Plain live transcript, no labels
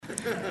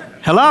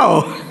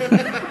Hello.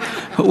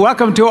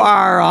 Welcome to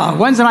our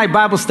Wednesday night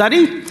Bible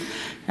study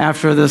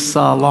after this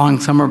long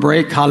summer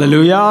break.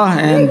 Hallelujah.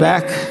 And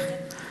back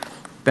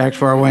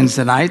to our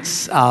Wednesday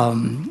nights. I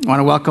want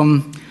to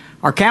welcome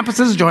our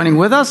campuses joining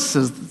with us,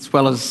 as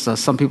well as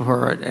some people who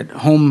are at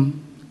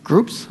home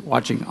groups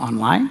watching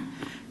online,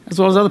 as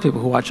well as other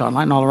people who watch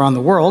online all around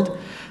the world.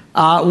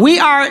 We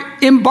are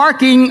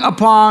embarking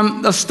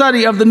upon the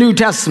study of the New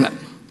Testament.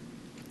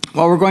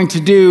 What we're going to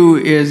do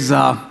is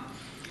we're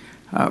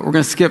going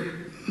to skip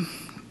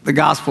the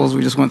Gospels.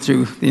 We just went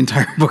through the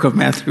entire book of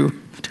Matthew.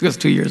 It took us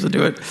 2 years to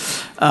do it,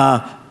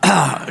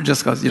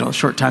 just because,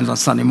 short times on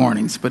Sunday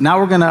mornings. But now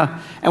we're going to,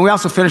 and we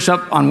also finish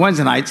up on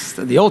Wednesday nights,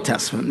 the Old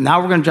Testament.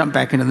 Now we're going to jump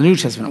back into the New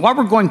Testament. What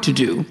we're going to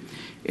do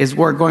is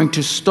we're going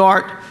to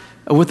start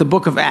with the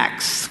book of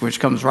Acts, which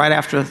comes right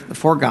after the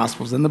four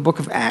Gospels, and the book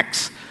of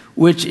Acts,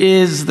 which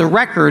is the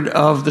record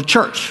of the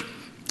church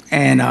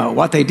and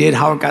what they did,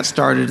 how it got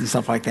started, and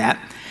stuff like that.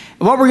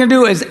 And what we're going to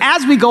do is,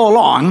 as we go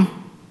along,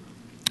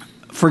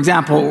 for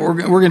example, we're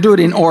going to do it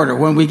in order.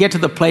 When we get to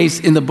the place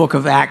in the book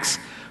of Acts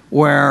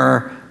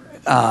where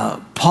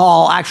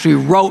Paul actually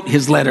wrote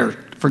his letter,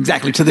 for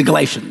exactly, to the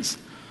Galatians,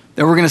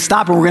 then we're going to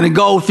stop and we're going to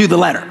go through the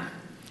letter.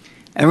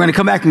 And we're going to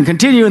come back and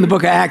continue in the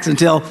book of Acts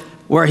until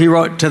where he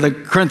wrote to the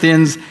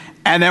Corinthians,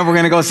 and then we're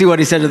going to go see what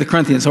he said to the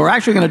Corinthians. So we're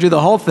actually going to do the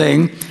whole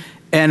thing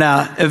and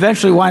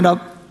eventually wind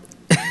up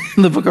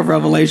in the book of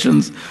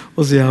Revelations.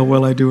 We'll see how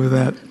well I do with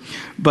that.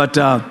 But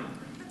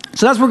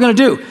so that's what we're going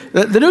to do.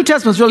 The New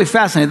Testament is really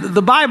fascinating.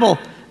 The Bible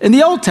in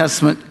the Old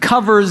Testament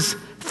covers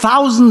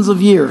thousands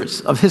of years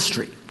of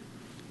history.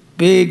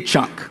 Big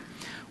chunk.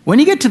 When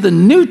you get to the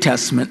New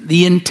Testament,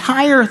 the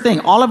entire thing,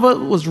 all of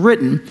it was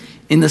written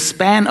in the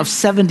span of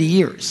 70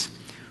 years,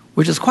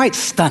 which is quite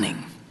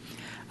stunning.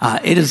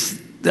 It is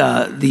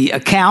the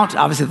account,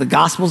 obviously the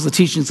Gospels, the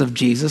teachings of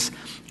Jesus,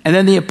 and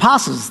then the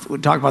apostles. We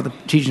talk about the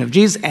teaching of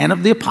Jesus and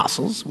of the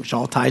apostles, which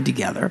all tied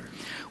together,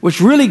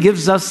 which really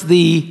gives us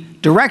the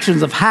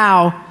directions of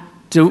how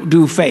to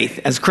do faith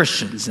as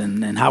Christians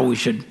and how we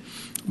should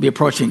be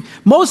approaching.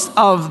 Most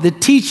of the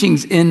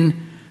teachings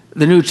in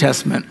the New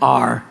Testament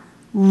are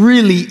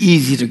really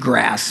easy to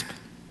grasp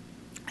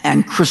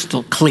and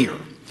crystal clear.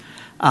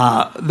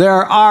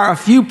 There are a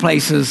few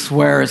places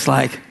where it's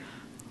like,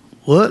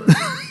 what?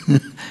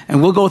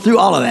 And we'll go through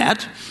all of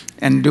that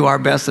and do our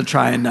best to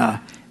try and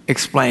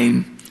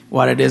explain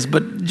what it is.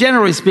 But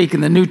generally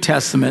speaking, the New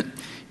Testament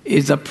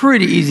is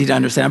pretty easy to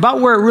understand. About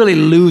where it really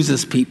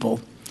loses people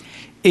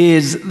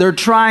is they're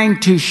trying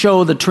to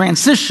show the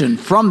transition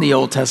from the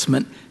Old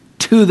Testament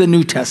to the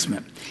New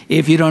Testament.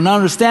 If you don't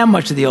understand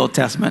much of the Old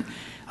Testament,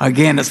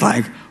 again, it's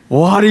like,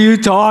 what are you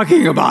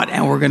talking about?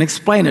 And we're going to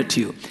explain it to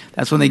you.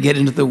 That's when they get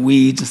into the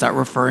weeds and start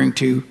referring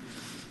to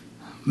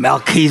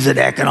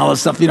Melchizedek and all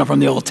this stuff, from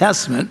the Old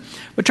Testament.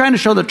 But trying to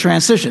show the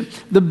transition.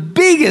 The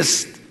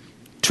biggest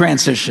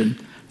transition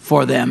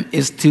for them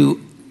is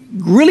to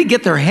really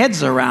get their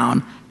heads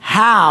around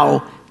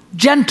how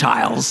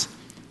Gentiles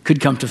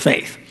could come to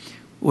faith,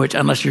 which,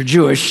 unless you're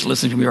Jewish,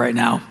 listen to me right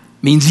now,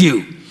 means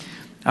you,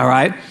 all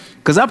right?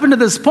 Because up until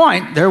this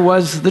point, there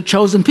was the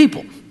chosen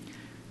people,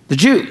 the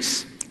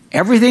Jews.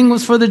 Everything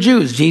was for the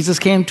Jews. Jesus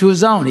came to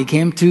his own. He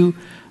came to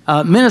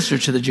minister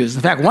to the Jews.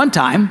 In fact, one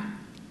time,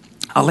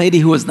 a lady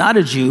who was not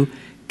a Jew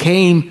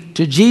came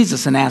to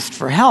Jesus and asked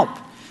for help.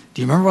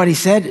 Do you remember what he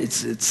said?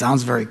 It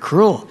sounds very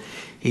cruel.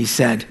 He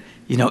said,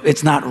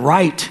 it's not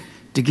right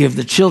to give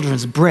the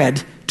children's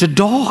bread to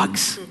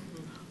dogs.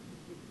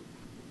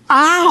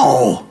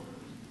 Ow!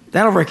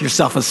 That'll wreck your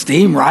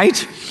self-esteem,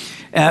 right?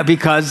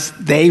 Because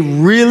they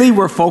really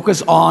were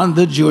focused on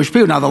the Jewish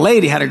people. Now, the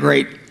lady had a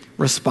great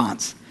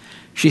response.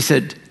 She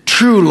said,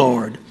 "True,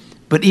 Lord,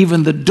 but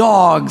even the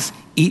dogs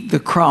eat the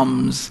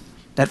crumbs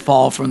that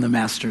fall from the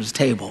master's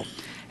table."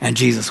 And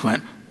Jesus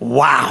went,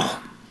 wow,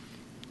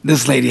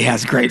 this lady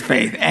has great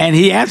faith. And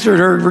he answered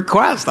her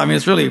request. I mean,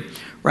 it's really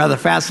rather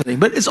fascinating.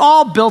 But it's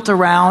all built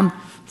around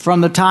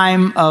from the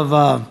time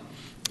of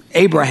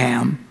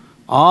Abraham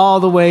all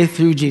the way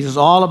through Jesus,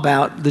 all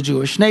about the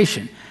Jewish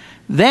nation.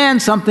 Then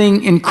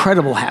something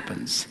incredible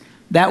happens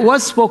that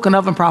was spoken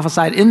of and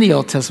prophesied in the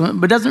Old Testament,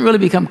 but doesn't really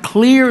become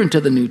clear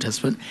into the New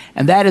Testament,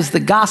 and that is the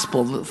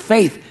gospel. The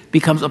faith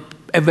becomes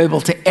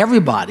available to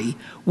everybody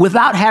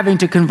without having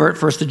to convert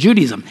first to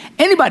Judaism.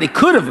 Anybody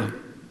could have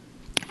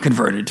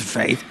converted to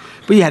faith,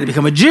 but you had to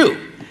become a Jew.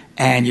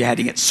 And you had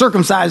to get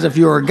circumcised if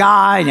you were a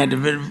guy, and you had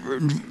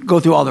to go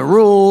through all the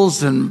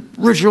rules and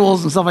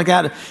rituals and stuff like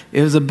that.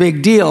 It was a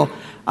big deal.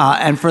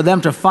 And for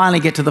them to finally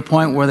get to the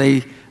point where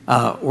they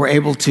were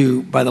able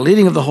to, by the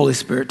leading of the Holy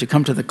Spirit, to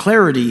come to the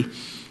clarity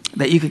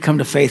that you could come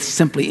to faith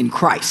simply in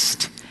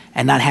Christ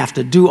and not have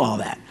to do all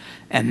that.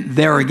 And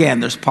there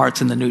again, there's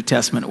parts in the New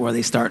Testament where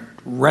they start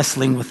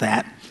wrestling with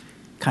that,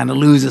 kind of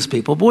loses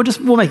people. But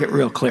we'll make it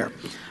real clear.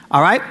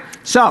 All right?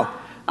 So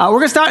we're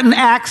going to start in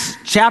Acts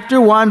chapter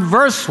 1,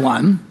 verse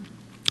 1.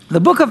 The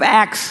book of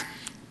Acts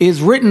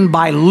is written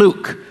by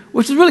Luke,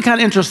 which is really kind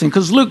of interesting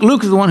because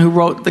Luke is the one who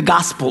wrote the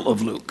Gospel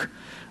of Luke.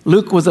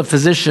 Luke was a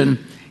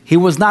physician. He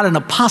was not an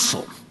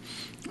apostle.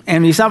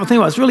 And you stop and think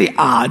about it, it's really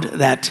odd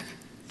that,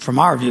 from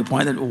our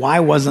viewpoint, that why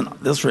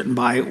wasn't this written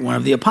by one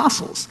of the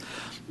apostles?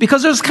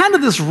 Because there's kind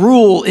of this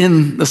rule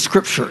in the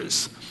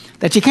scriptures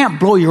that you can't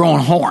blow your own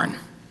horn.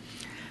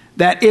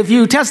 That if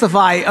you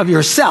testify of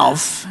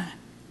yourself,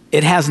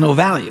 it has no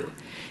value.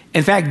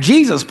 In fact,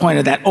 Jesus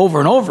pointed that over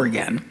and over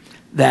again,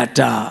 that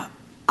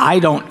I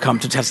don't come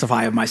to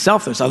testify of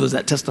myself. There's others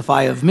that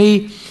testify of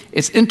me.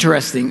 It's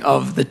interesting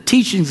of the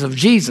teachings of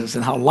Jesus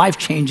and how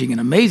life-changing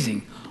and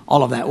amazing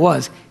all of that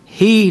was.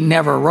 He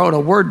never wrote a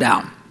word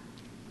down.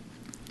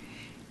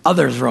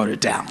 Others wrote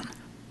it down.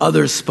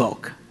 Others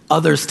spoke.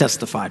 Others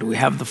testified. We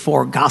have the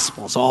 4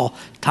 Gospels all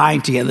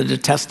tying together to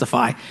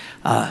testify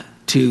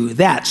to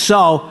that.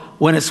 So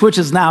when it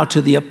switches now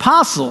to the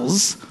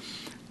apostles,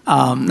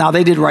 now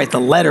they did write the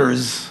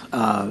letters,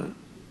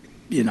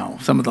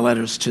 some of the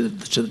letters to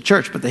the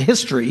church, but the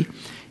history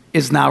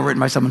is now written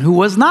by someone who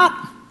was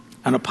not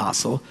an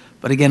apostle,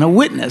 but again, a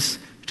witness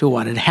to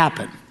what had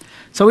happened.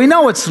 So we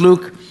know it's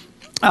Luke.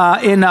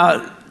 In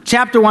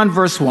chapter 1,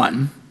 verse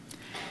 1,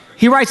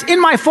 he writes,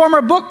 "In my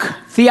former book,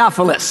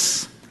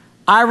 Theophilus,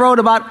 I wrote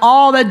about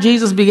all that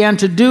Jesus began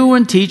to do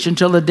and teach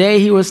until the day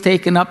he was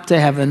taken up to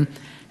heaven,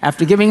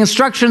 after giving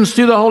instructions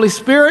through the Holy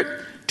Spirit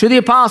to the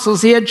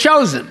apostles he had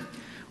chosen."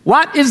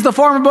 What is the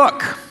former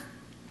book?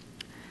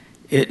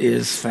 It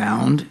is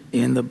found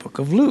in the book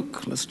of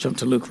Luke. Let's jump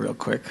to Luke real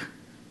quick.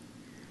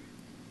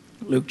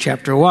 Luke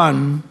chapter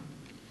 1,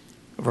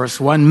 verse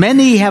 1.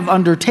 "Many have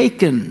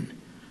undertaken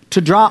to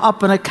draw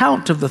up an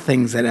account of the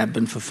things that have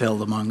been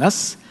fulfilled among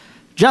us,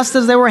 just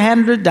as they were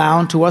handed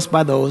down to us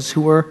by those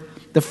who were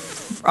the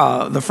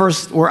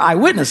first were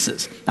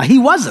eyewitnesses." Now, he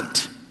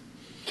wasn't,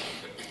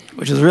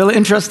 which is a really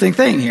interesting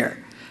thing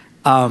here.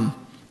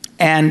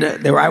 And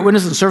they were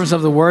eyewitnesses and servants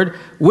of the word.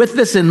 "With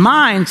this in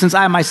mind, since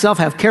I myself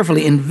have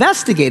carefully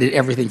investigated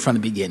everything from the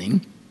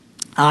beginning,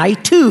 I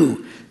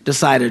too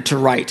decided to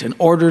write an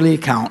orderly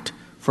account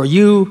for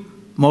you,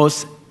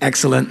 most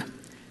excellent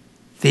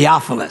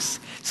Theophilus."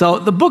 So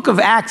the book of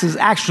Acts is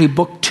actually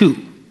book 2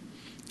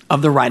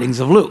 of the writings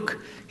of Luke.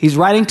 He's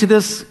writing to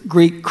this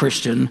Greek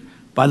Christian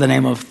by the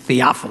name of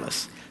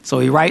Theophilus. So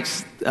he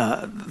writes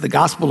the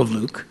Gospel of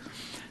Luke,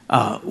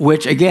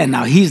 which again,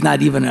 now he's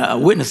not even a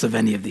witness of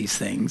any of these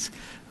things.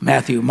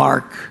 Matthew,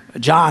 Mark,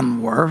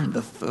 John were.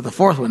 The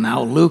fourth one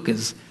now, Luke,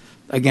 is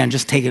again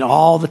just taking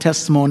all the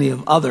testimony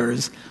of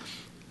others,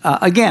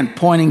 again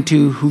pointing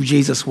to who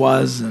Jesus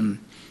was and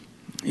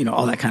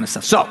all that kind of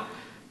stuff. So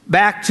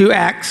back to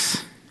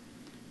Acts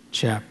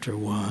chapter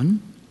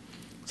 1.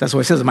 So that's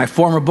what it says in my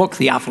former book,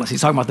 Theophilus. He's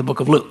talking about the book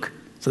of Luke.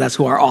 So that's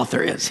who our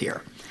author is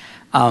here.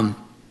 And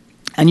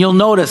you'll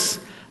notice,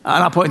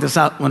 and I'll point this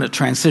out when it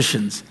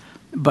transitions,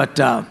 but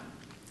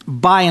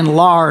by and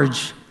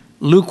large,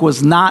 Luke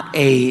was not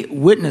a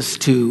witness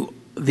to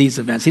these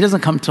events. He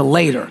doesn't come till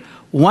later.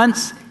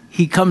 Once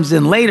he comes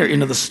in later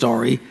into the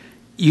story,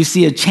 you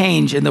see a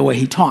change in the way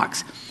he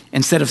talks.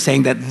 Instead of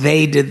saying that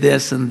they did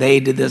this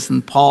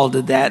and Paul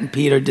did that and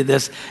Peter did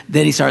this,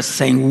 then he starts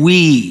saying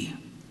we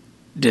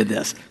did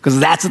this. Because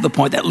that's at the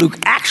point that Luke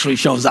actually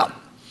shows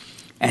up.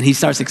 And he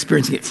starts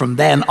experiencing it from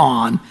then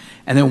on,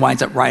 and then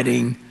winds up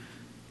writing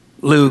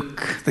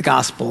Luke, the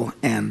Gospel,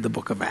 and the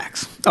book of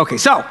Acts. Okay,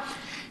 so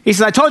he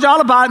says, I told you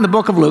all about it in the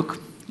book of Luke,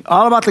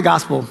 all about the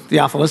Gospel,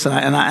 Theophilus,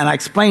 and I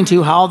explained to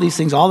you how all these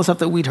things, all the stuff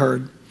that we'd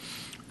heard,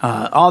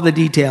 all the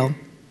detail.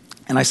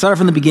 And I started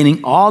from the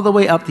beginning all the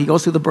way up. He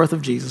goes through the birth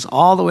of Jesus,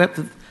 all the way up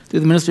through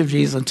the ministry of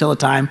Jesus until the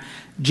time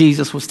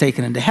Jesus was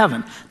taken into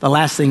heaven. The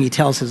last thing he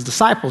tells his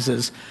disciples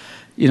is,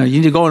 you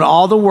need to go into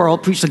all the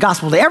world, preach the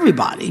gospel to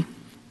everybody,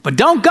 but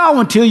don't go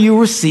until you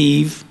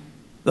receive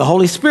the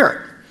Holy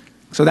Spirit.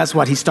 So that's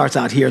what he starts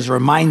out here, is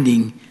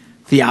reminding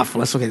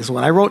Theophilus, okay, this is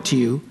what I wrote to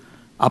you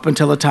up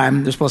until the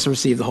time they're supposed to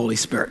receive the Holy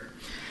Spirit.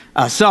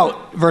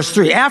 So, verse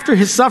 3, after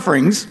his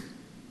sufferings,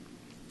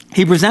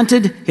 he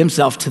presented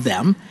himself to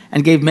them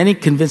and gave many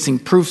convincing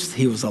proofs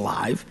he was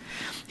alive.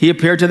 He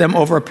appeared to them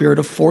over a period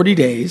of 40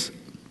 days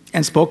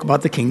and spoke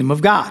about the kingdom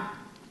of God.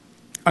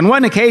 On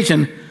one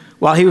occasion,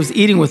 while he was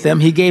eating with them,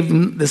 he gave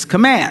them this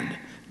command: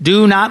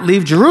 do not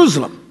leave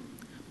Jerusalem,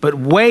 but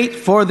wait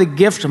for the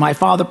gift my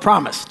Father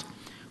promised,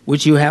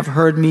 which you have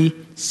heard me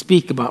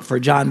speak about. For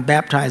John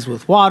baptized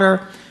with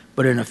water,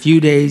 but in a few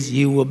days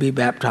you will be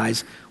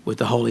baptized with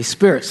the Holy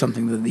Spirit,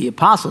 something that the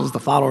apostles, the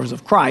followers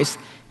of Christ,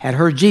 had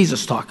heard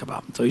Jesus talk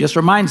about. So he just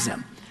reminds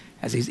them,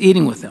 as he's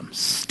eating with them,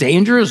 stay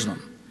in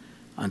Jerusalem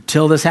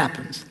until this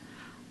happens.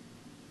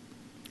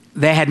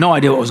 They had no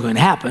idea what was going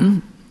to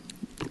happen.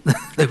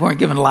 They weren't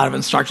given a lot of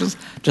instructions,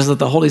 just that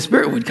the Holy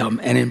Spirit would come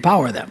and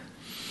empower them.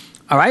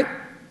 All right?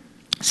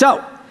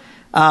 So,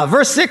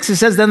 verse 6, it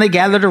says, then they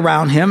gathered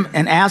around him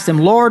and asked him,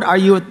 Lord, are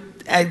you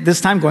at this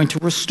time going to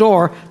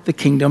restore the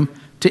kingdom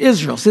to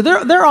Israel? See,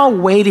 they're all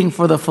waiting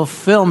for the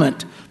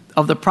fulfillment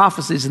of the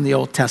prophecies in the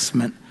Old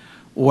Testament,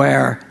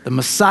 where the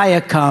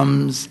Messiah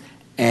comes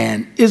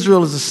and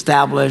Israel is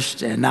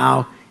established, and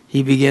now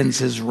he begins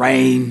his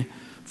reign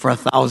for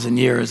 1,000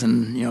 years,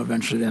 and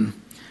eventually then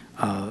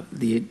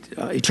the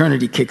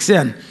eternity kicks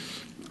in.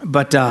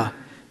 But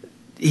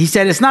he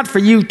said, it's not for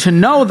you to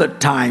know the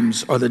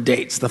times or the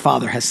dates the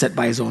Father has set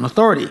by his own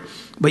authority,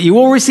 but you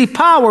will receive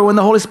power when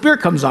the Holy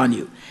Spirit comes on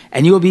you,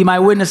 and you will be my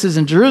witnesses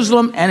in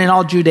Jerusalem and in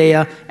all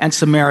Judea and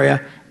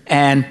Samaria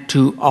and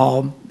to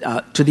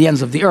the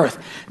ends of the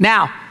earth.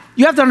 Now,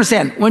 you have to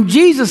understand, when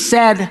Jesus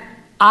said,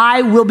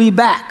 I will be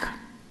back,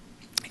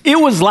 it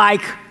was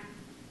like,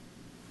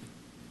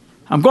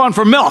 I'm going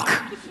for milk,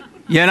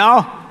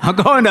 I'm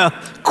going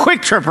to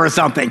Quick Trip or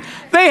something.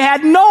 They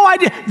had no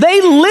idea.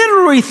 They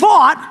literally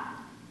thought,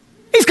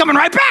 he's coming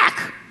right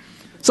back.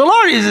 So,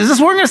 Lord, is this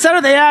where we're going to set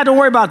it? Yeah, don't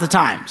worry about the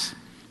times.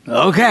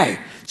 Okay.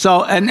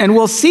 So, and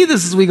we'll see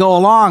this as we go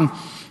along.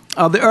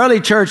 The early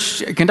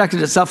church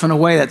conducted itself in a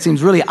way that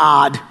seems really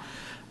odd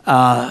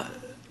to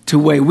the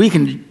way we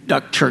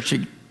conduct church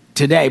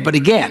today. But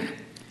again,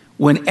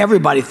 when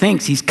everybody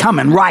thinks he's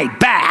coming right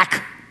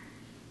back,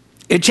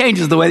 it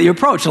changes the way that you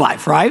approach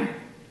life, right?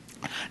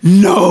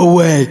 No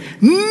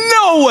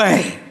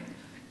way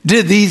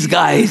did these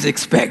guys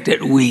expect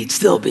that we'd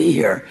still be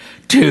here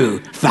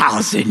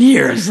 2,000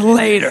 years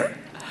later.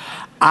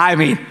 I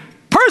mean,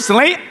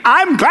 personally,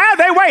 I'm glad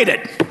they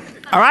waited,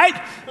 all right?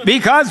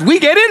 Because we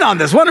get in on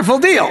this wonderful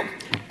deal.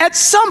 At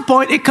some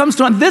point, it comes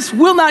to an this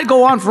will not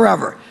go on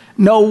forever.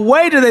 No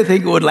way do they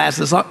think it would last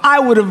this long. I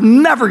would have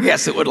never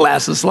guessed it would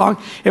last this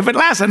long. If it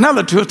lasts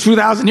another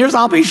 2,000 years,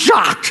 I'll be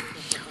shocked.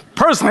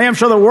 Personally, I'm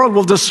sure the world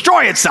will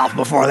destroy itself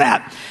before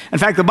that. In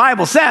fact, the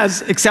Bible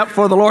says, except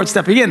for the Lord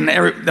stepping in,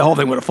 the whole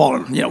thing would have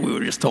fallen. We would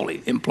have just totally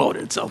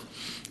imploded. So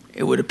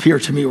it would appear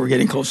to me we're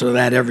getting closer to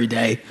that every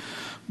day.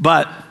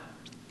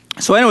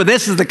 So anyway,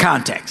 this is the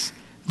context.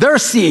 They're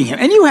seeing him.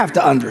 And you have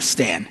to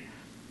understand,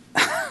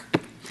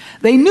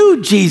 they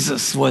knew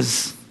Jesus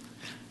was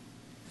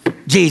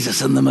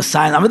Jesus and the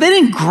Messiah. But they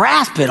didn't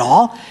grasp it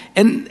all.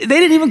 And they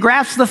didn't even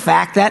grasp the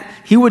fact that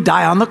he would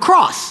die on the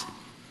cross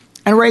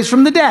and raise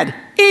from the dead.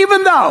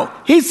 Even though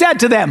he said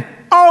to them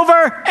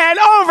over and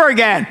over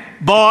again,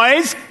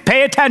 boys,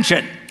 pay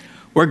attention.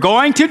 We're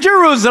going to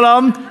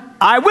Jerusalem.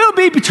 I will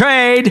be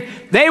betrayed.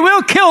 They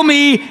will kill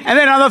me. And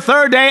then on the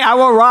third day, I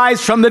will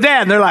rise from the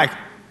dead. And they're like,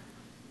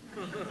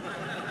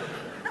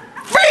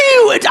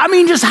 I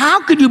mean, just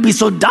how could you be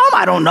so dumb?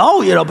 I don't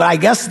know, but I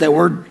guess they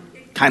were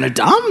kind of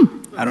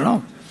dumb. I don't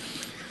know.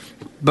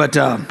 But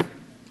you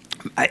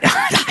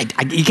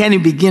can't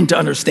even begin to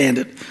understand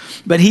it.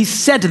 But he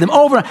said to them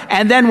over,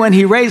 and then when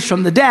he raised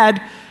from the dead,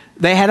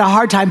 they had a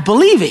hard time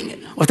believing it,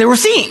 what they were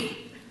seeing.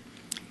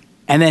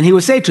 And then he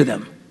would say to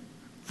them,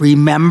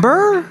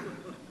 remember,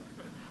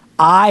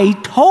 I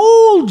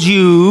told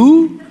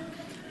you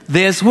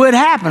this would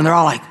happen. They're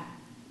all like,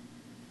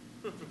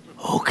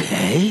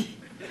 okay.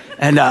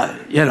 And,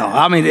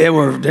 I mean, they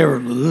were a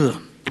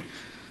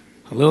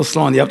little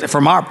slow on the uptake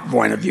from our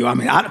point of view. I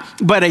mean,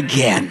 but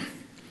again,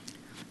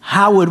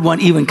 how would one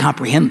even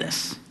comprehend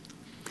this?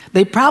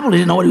 They probably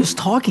didn't know what he was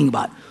talking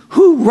about.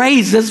 Who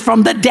raises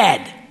from the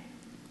dead?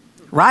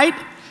 Right?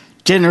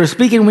 Generally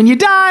speaking, when you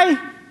die,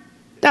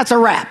 that's a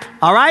wrap.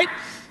 All right?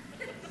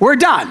 We're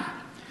done.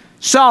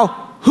 So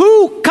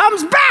who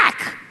comes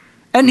back?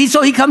 And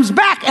so he comes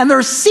back, and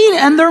they're seeing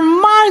it, and their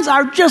minds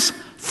are just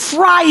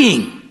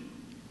frying.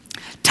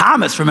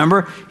 Thomas,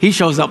 remember, he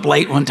shows up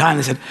late one time.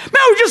 They said,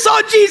 man, we just saw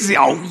Jesus.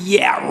 Oh,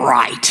 yeah,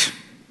 right.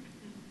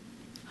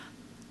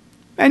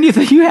 And you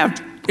think you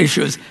have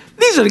issues.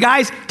 These are the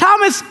guys.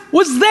 Thomas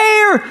was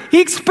there. He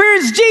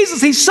experienced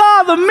Jesus. He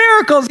saw the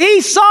miracles.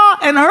 He saw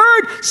and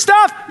heard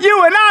stuff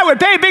you and I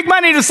would pay big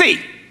money to see.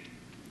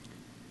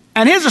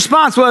 And his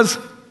response was,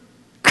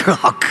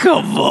 oh,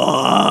 come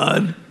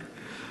on.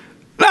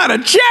 Not a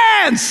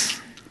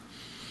chance.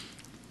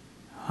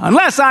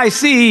 Unless I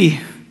see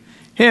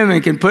him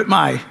and can put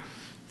my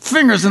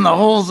fingers in the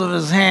holes of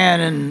his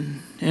hand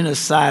and in his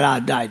side,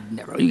 I'd die.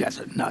 Never. You guys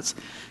are nuts.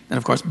 And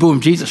of course,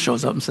 boom, Jesus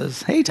shows up and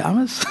says, hey,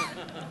 Thomas.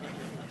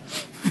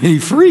 And he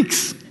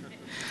freaks.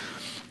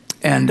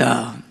 And,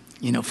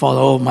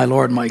 follow my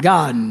Lord and my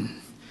God.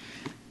 And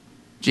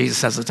Jesus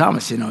says to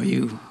Thomas,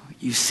 you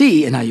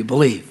see and now you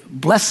believe.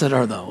 Blessed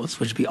are those,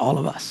 which be all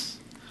of us,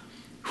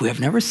 who have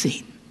never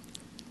seen,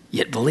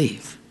 yet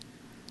believe.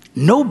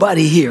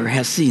 Nobody here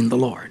has seen the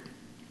Lord,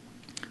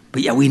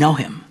 but yet we know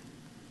him.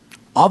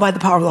 All by the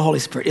power of the Holy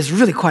Spirit. It's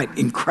really quite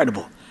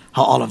incredible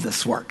how all of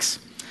this works.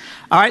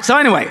 All right, so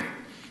anyway,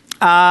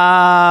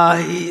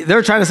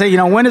 they're trying to say,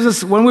 when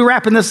are we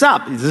wrapping this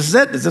up? Is this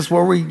it? Is this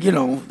where we,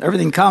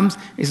 everything comes?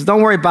 He says,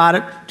 don't worry about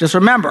it. Just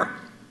remember,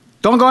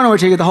 don't go anywhere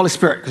until you get the Holy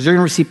Spirit, because you're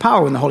going to receive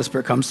power when the Holy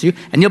Spirit comes to you.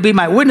 And you'll be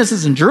my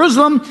witnesses in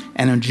Jerusalem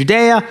and in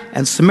Judea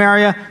and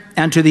Samaria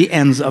and to the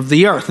ends of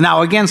the earth.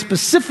 Now, again,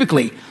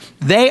 specifically,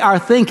 they are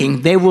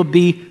thinking they will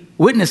be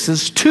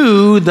witnesses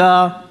to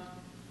the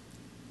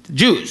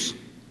Jews.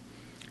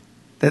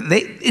 That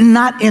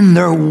not in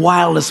their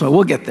wildest mind.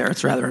 We'll get there.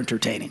 It's rather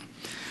entertaining.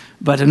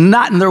 But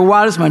not in their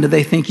wildest mind did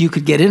they think you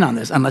could get in on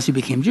this unless you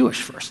became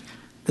Jewish first.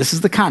 This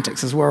is the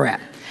context. This is where we're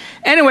at.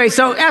 Anyway,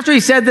 so after he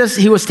said this,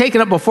 he was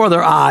taken up before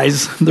their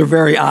eyes, their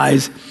very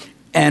eyes,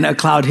 and a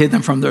cloud hid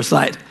them from their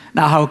sight.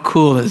 Now, how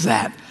cool is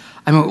that?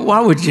 I mean,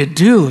 what would you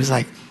do? It's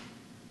like,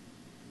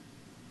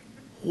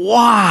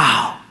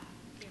 wow.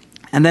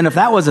 And then if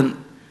that wasn't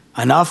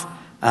enough,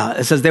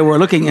 it says they were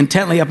looking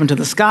intently up into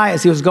the sky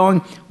as he was going,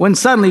 when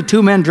suddenly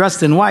 2 men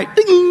dressed in white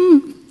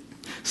ding,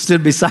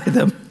 stood beside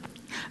them.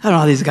 I don't know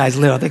how these guys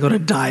live. I think they would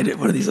have died at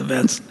one of these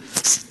events.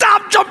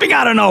 Stop jumping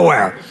out of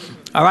nowhere.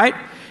 All right?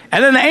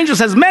 And then the angel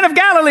says, men of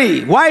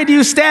Galilee, why do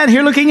you stand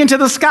here looking into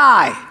the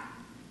sky?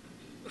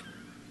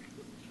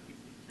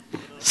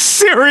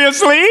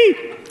 Seriously?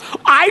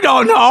 I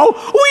don't know.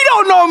 We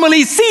don't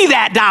normally see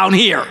that down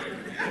here.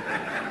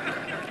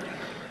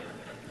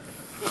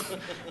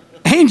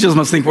 Angels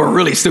must think we're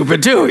really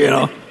stupid too, you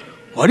know.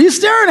 What are you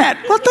staring at?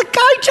 But the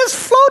guy just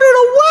floated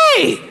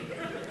away.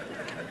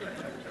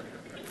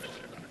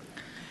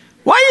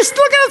 Why are you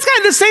still looking at the sky?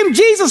 The same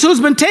Jesus who's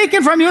been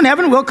taken from you in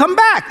heaven will come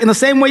back in the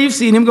same way you've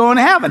seen him go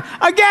into heaven.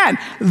 Again,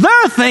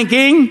 they're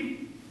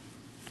thinking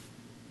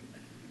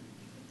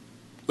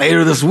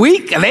later this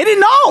week, and they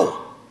didn't know.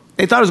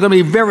 They thought it was going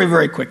to be very,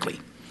 very quickly.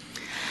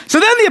 So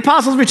then the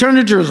apostles returned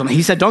to Jerusalem.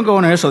 He said, don't go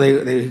in there. So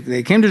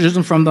they came to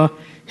Jerusalem from the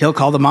hill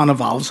called the Mount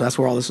of Olives. So that's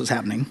where all this was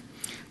happening.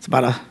 It's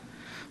about a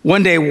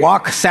one-day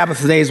walk,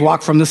 Sabbath day's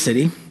walk from the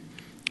city.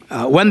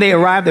 When they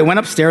arrived, they went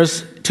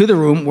upstairs to the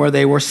room where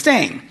they were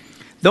staying.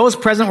 Those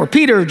present were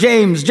Peter,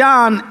 James,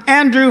 John,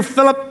 Andrew,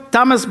 Philip,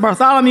 Thomas,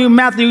 Bartholomew,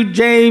 Matthew,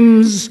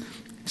 James,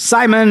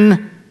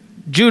 Simon,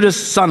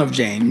 Judas, son of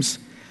James,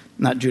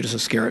 not Judas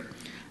Iscariot.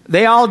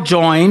 They all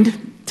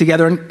joined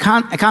together and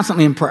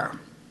constantly in prayer,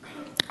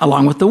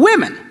 along with the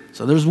women.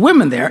 So there's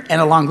women there,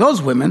 and along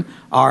those women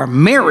are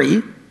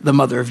Mary, the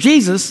mother of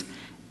Jesus,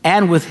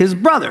 and with his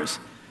brothers,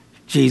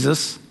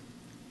 Jesus'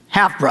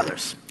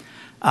 half-brothers,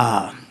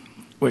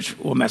 which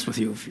will mess with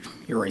you if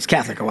you're raised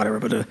Catholic or whatever,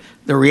 but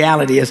the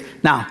reality is,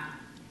 now,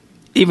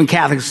 even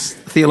Catholics,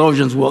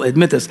 theologians will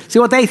admit this. See,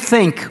 what they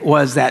think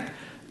was that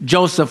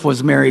Joseph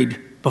was married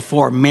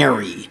before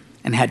Mary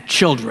and had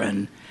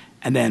children,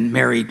 and then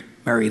married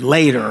Mary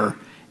later,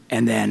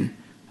 and then,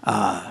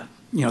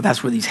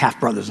 that's where these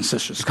half-brothers and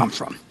sisters come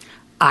from.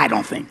 I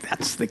don't think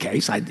that's the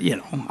case. I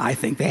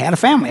think they had a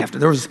family after.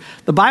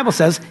 The Bible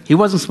says he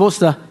wasn't supposed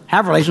to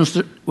have relations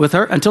with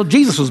her until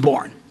Jesus was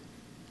born.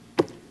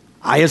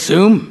 I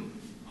assume,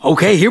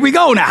 okay, here we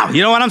go now.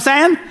 You know what I'm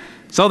saying?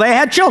 So they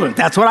had children.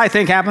 That's what I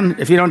think happened.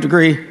 If you don't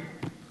agree,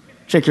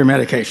 check your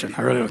medication.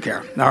 I really don't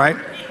care. All right?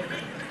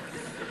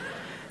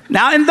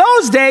 Now, in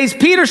those days,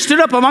 Peter stood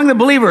up among the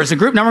believers, a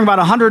group numbering about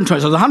 120.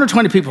 So there's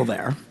 120 people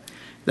there.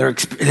 They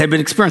had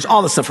been experienced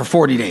all this stuff for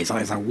 40 days. I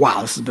was like,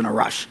 wow, this has been a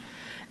rush.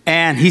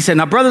 And he said,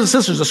 now, brothers and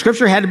sisters, the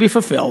scripture had to be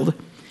fulfilled,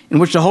 in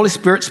which the Holy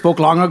Spirit spoke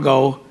long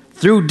ago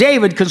through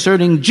David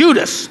concerning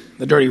Judas,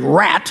 the dirty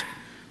rat,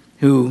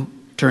 who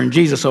turned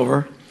Jesus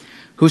over,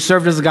 who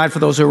served as a guide for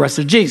those who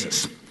arrested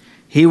Jesus.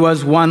 He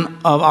was one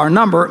of our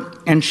number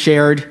and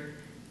shared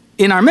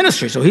in our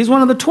ministry. So he's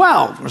one of the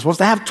 12. We're supposed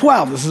to have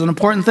 12. This is an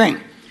important thing.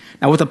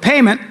 Now, with the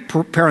payment,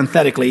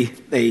 parenthetically,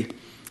 they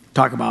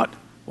talk about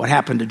what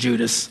happened to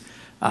Judas.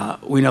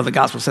 We know the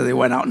gospel said they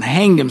went out and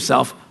hanged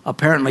himself.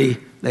 Apparently,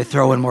 they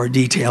throw in more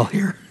detail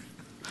here,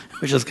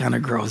 which is kind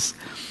of gross.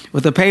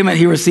 With the payment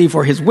he received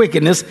for his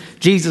wickedness,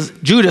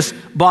 Judas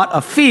bought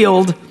a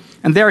field,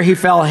 and there he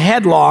fell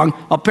headlong.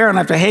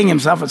 Apparently, after hanging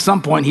himself, at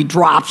some point, he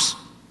drops.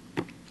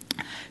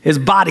 His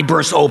body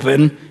bursts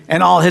open,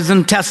 and all his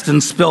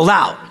intestines spilled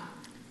out.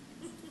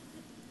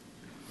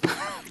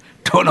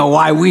 Don't know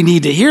why we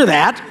need to hear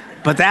that,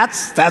 but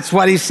that's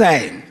what he's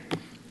saying.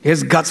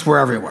 His guts were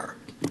everywhere.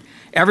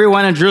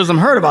 Everyone in Jerusalem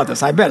heard about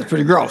this. I bet it's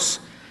pretty gross.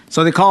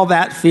 So they call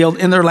that field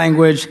in their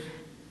language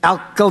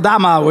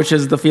Al-Keldama, which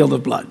is the field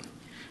of blood.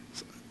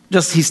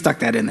 Just he stuck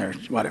that in there,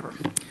 whatever.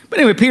 But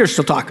anyway, Peter's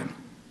still talking.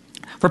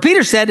 For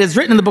Peter said, it's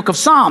written in the book of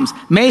Psalms,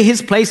 may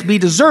his place be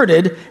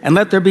deserted, and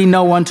let there be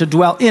no one to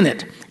dwell in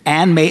it,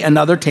 and may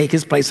another take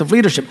his place of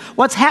leadership.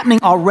 What's happening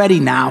already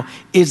now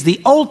is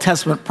the Old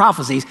Testament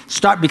prophecies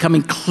start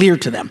becoming clear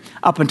to them.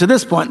 Up until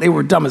this point, they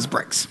were dumb as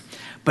bricks.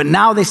 But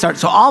now they start,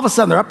 so all of a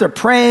sudden they're up there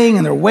praying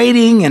and they're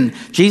waiting, and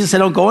Jesus said,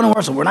 don't go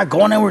anywhere, so we're not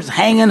going anywhere, we're just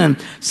hanging, and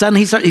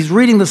suddenly he's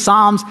reading the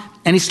Psalms,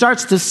 and he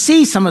starts to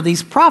see some of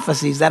these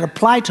prophecies that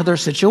apply to their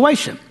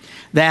situation,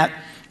 that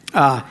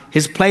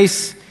his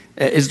place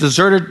is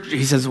deserted.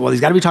 He says, well,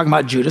 he's got to be talking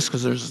about Judas,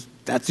 because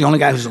that's the only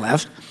guy who's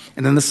left.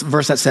 And then this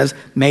verse that says,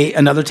 may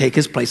another take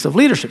his place of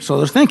leadership. So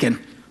they're thinking,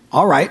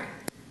 all right,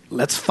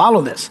 let's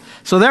follow this.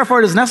 So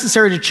therefore it is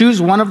necessary to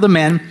choose one of the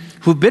men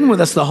who've been with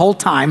us the whole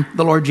time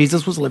the Lord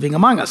Jesus was living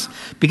among us,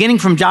 beginning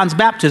from John's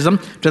baptism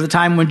to the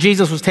time when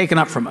Jesus was taken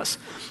up from us.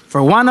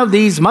 For one of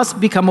these must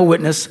become a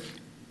witness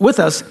with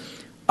us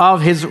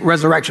of his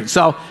resurrection.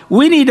 So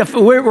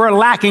we're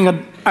lacking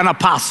an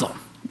apostle.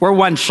 We're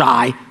one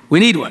shy. We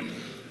need one.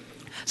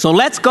 So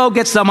let's go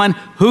get someone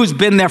who's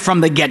been there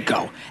from the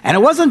get-go. And it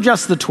wasn't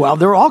just the 12.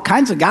 There were all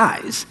kinds of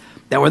guys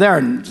that were there,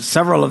 and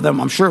several of them,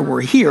 I'm sure,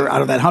 were here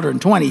out of that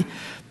 120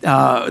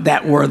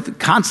 that were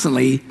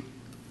constantly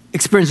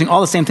experiencing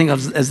all the same thing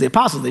as the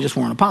apostles. They just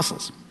weren't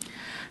apostles.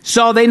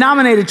 So they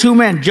nominated 2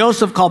 men,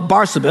 Joseph called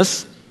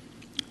Barsabas,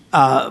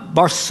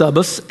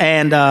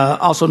 and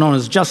also known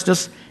as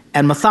Justus,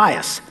 and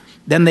Matthias.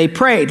 Then they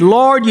prayed,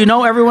 Lord, you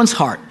know everyone's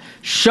heart.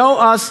 show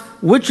us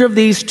which of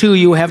these two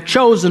you have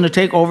chosen to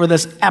take over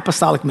this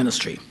apostolic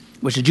ministry,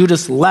 which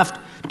Judas left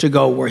to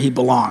go where he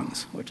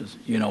belongs, which is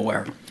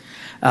where.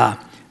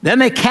 Then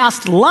they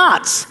cast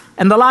lots,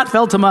 and the lot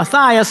fell to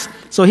Matthias,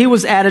 so he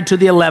was added to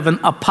the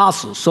 11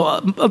 apostles. So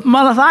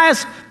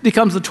Matthias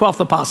becomes the 12th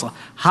apostle.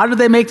 How did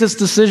they make this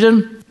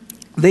decision?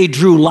 They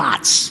drew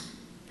lots.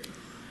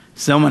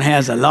 Someone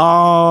has a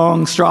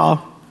long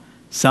straw.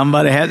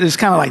 Somebody has, it's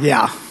kind of like,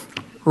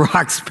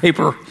 rocks,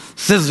 paper,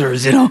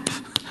 scissors,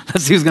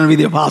 Let's see who's going to be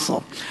the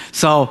apostle.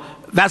 So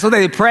that's what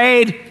they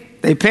prayed,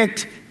 they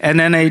picked, and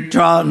then they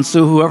draw and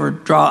sue whoever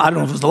I don't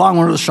know if it was the long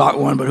one or the short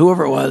one, but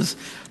whoever it was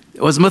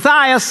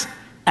Matthias,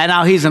 and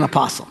now he's an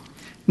apostle.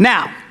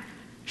 Now,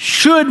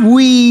 should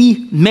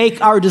we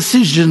make our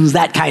decisions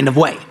that kind of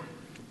way?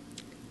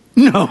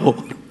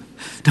 No.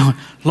 Don't.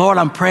 Lord,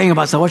 I'm praying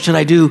about, so what should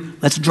I do?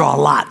 Let's draw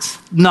lots.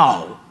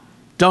 No,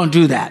 don't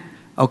do that,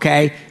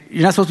 okay?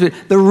 You're not supposed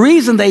to. The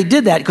reason they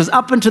did that, because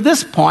up until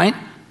this point,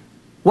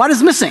 what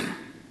is missing?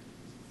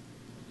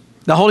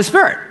 The Holy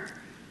Spirit.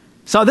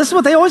 So this is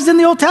what they always did in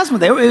the Old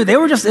Testament. They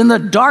were just in the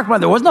dark, but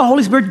there wasn't the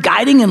Holy Spirit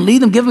guiding and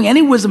leading them, giving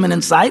any wisdom and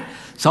insight.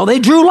 So they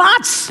drew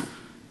lots.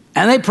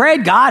 And they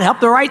prayed, God, help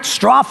the right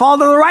straw fall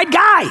to the right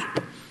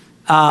guy.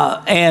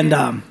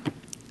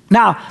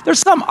 Now, there's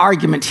some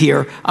argument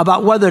here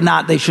about whether or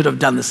not they should have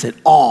done this at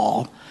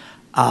all.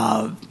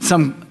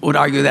 Some would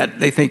argue that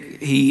they think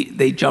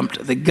they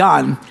jumped the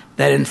gun,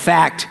 that in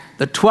fact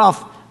the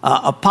 12th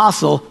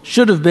apostle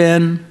should have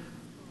been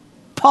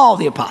Paul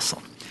the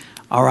apostle.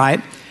 All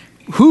right?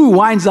 Who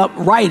winds up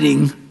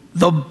writing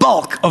the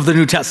bulk of the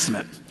New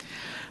Testament.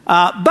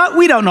 But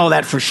we don't know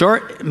that for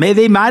sure.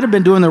 They might have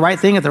been doing the right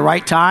thing at the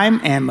right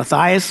time, and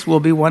Matthias will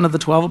be one of the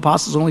 12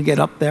 apostles when we get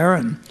up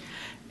there,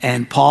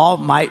 and Paul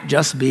might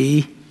just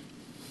be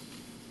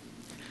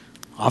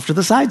off to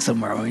the side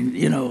somewhere. I mean,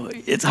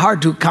 it's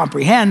hard to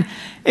comprehend,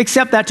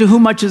 except that to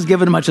whom much is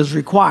given, much is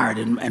required.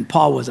 And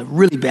Paul was a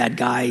really bad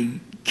guy, he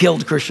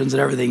killed Christians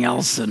and everything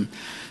else, and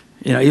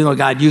even though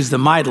God used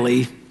them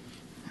mightily,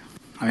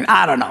 I mean,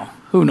 I don't know.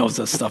 Who knows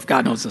this stuff?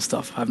 God knows this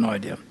stuff. I have no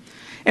idea.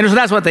 And so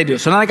that's what they do.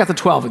 So now they got the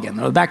 12 again.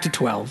 They're back to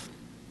 12.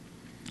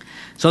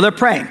 So they're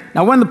praying.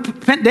 Now when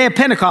the day of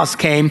Pentecost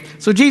came,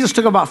 so Jesus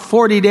took about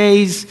 40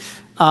 days,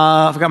 if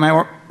I got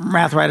my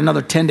math right,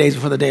 another 10 days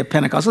before the day of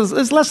Pentecost. So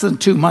it's less than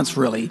 2 months,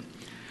 really.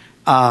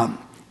 And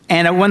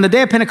when the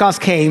day of Pentecost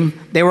came,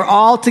 they were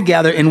all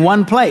together in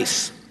one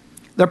place.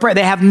 They're praying.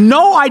 They have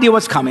no idea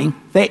what's coming.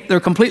 They're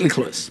completely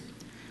clueless.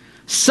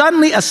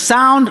 Suddenly, a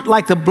sound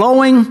like the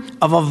blowing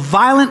of a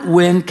violent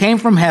wind came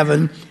from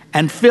heaven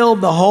and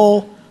filled the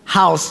whole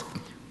house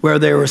where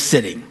they were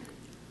sitting.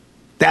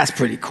 That's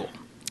pretty cool.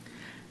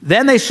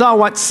 Then they saw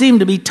what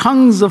seemed to be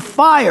tongues of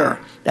fire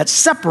that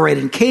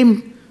separated and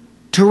came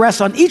to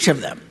rest on each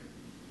of them.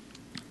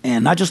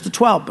 And not just the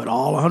 12, but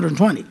all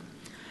 120.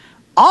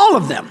 All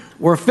of them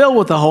were filled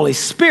with the Holy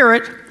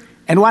Spirit,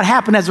 and what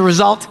happened as a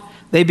result?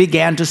 They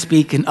began to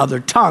speak in other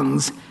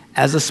tongues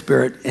as the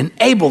Spirit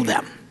enabled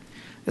them.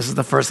 This is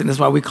the first thing. This is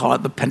why we call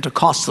it the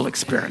Pentecostal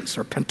experience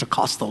or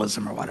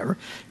Pentecostalism or whatever.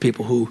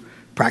 People who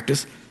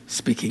practice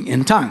speaking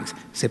in tongues.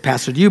 Say,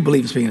 Pastor, do you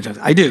believe in speaking in tongues?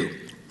 I do.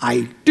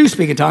 I do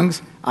speak in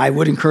tongues. I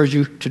would encourage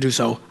you to do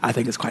so. I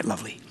think it's quite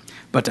lovely.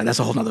 But that's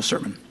a whole other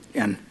sermon.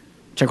 And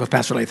check with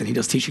Pastor Lathan. He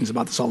does teachings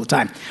about this all the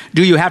time.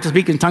 Do you have to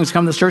speak in tongues to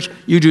come to this church?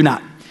 You do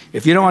not.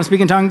 If you don't want to speak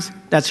in tongues,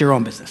 that's your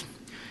own business.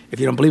 If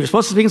you don't believe you're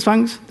supposed to speak in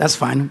tongues, that's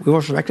fine. We will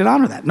respect and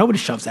honor that. Nobody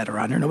shoves that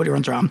around here. Nobody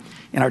runs around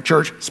in our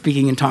church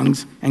speaking in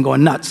tongues and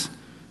going nuts,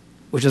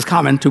 which is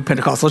common to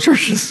Pentecostal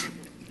churches.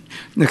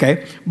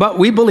 Okay? But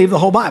we believe the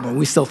whole Bible.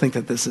 We still think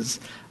that this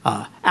is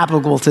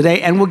applicable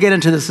today, and we'll get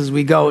into this as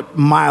we go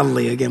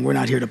mildly. Again, we're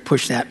not here to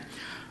push that.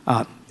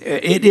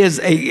 It is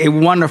a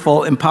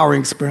wonderful,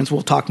 empowering experience.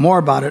 We'll talk more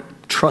about it.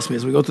 Trust me,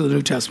 as we go through the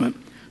New Testament,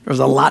 there's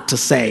a lot to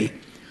say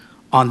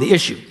on the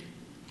issue.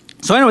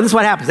 So anyway, this is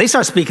what happens. They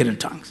start speaking in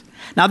tongues.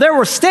 Now, there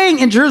were staying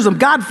in Jerusalem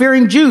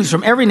God-fearing Jews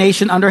from every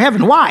nation under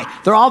heaven. Why?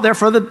 They're all there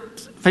for the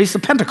feast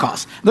of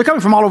Pentecost. They're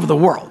coming from all over the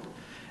world.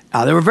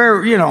 They were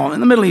very, in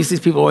the Middle East, these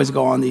people always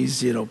go on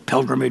these,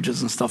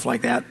 pilgrimages and stuff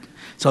like that.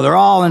 So they're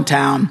all in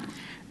town.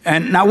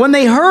 And now when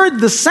they heard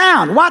the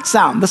sound, what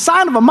sound? The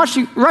sound of a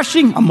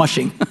rushing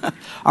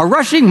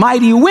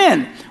mighty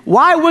wind.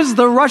 Why was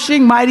the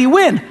rushing mighty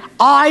wind?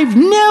 I've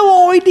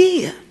no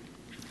idea.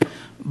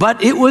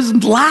 But it was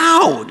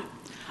loud.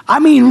 I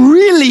mean,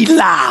 really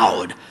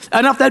loud.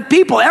 Enough that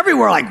people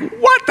everywhere are like,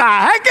 what the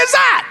heck is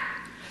that?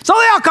 So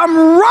they all come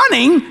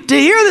running to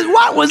hear this.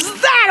 What was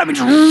that? I mean,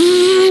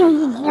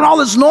 all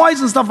this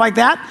noise and stuff like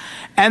that.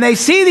 And they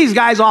see these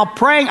guys all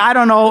praying. I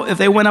don't know if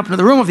they went up into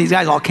the room, if these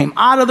guys all came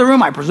out of the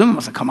room. I presume they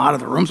must have come out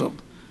of the room. So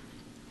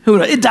who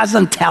knows? It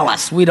doesn't tell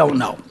us. We don't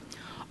know.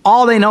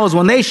 All they know is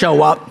when they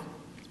show up,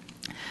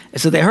 it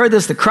said they heard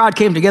this, the crowd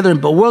came together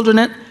in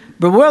bewilderment,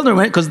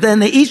 because then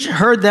they each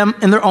heard them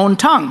in their own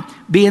tongue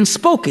being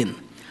spoken.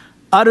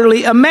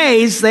 Utterly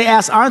amazed, they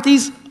asked, aren't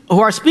these who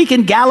are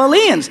speaking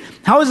Galileans?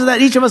 How is it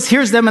that each of us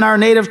hears them in our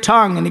native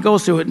tongue? And he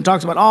goes through it and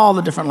talks about all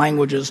the different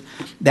languages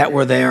that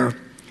were there.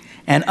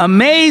 And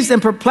amazed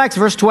and perplexed,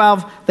 verse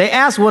 12, they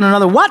asked one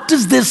another, what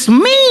does this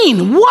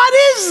mean? What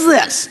is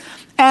this?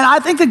 And I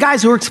think the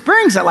guys who were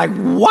experiencing it, like,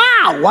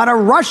 wow, what a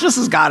rush this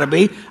has got to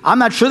be. I'm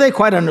not sure they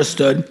quite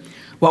understood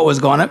what was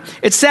going on.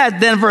 It said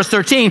then, verse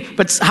 13,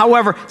 but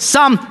however,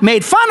 some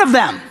made fun of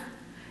them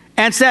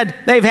and said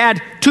they've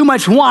had too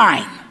much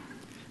wine.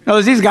 In other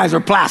words, these guys are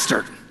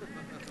plastered.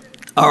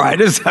 All right,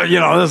 this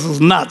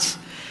is nuts.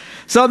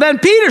 So then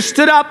Peter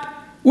stood up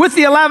with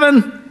the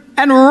 11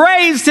 and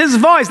raised his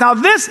voice. Now,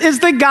 this is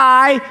the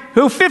guy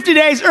who 50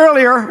 days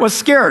earlier was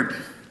scared.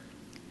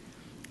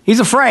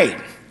 He's afraid.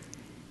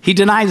 He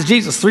denies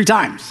Jesus 3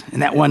 times in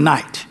that one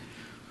night.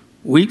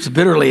 Weeps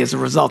bitterly as a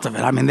result of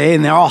it. I mean,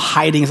 they're all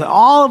hiding. So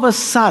all of a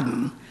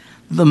sudden,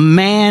 the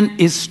man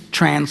is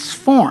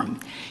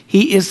transformed.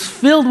 He is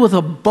filled with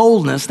a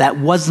boldness that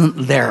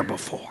wasn't there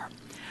before.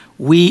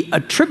 We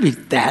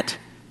attribute that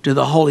to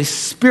the Holy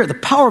Spirit, the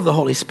power of the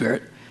Holy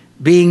Spirit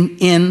being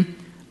in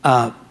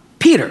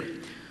Peter.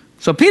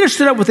 So Peter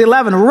stood up with the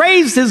 11,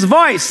 raised his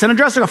voice, and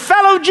addressed them,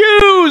 fellow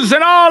Jews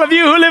and all of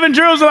you who live in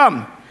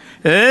Jerusalem,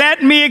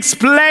 let me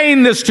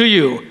explain this to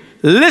you.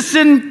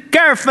 Listen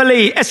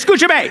carefully.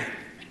 Escúchame.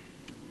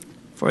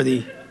 For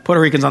the Puerto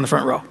Ricans on the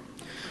front row.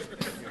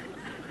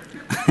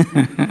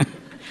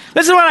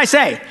 Listen to what I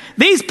say.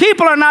 These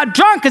people are not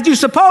drunk as you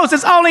suppose.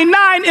 It's only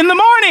 9 in the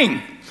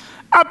morning.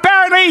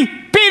 Apparently,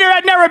 Peter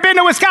had never been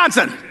to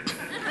Wisconsin.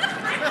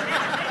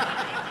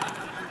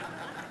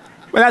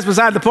 But that's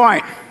beside the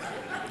point.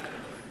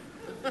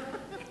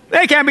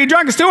 They can't be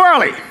drunk. It's too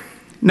early.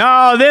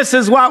 No, this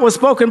is what was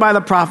spoken by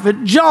the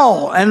prophet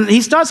Joel. And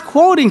he starts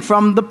quoting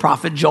from the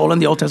prophet Joel in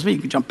the Old Testament.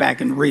 You can jump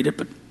back and read it,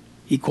 but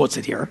he quotes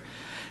it here.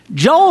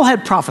 Joel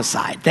had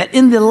prophesied that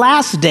in the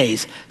last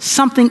days,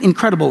 something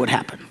incredible would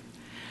happen.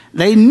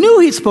 They knew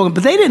he'd spoken,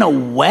 but they didn't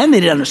know when. They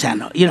didn't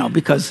understand,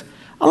 because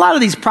a lot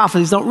of these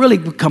prophecies don't really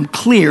become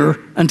clear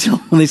until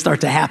when they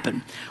start to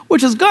happen,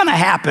 which is going to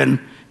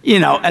happen,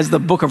 as the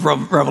book of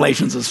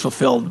Revelations is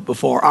fulfilled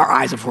before our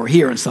eyes, before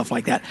here and stuff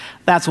like that.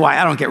 That's why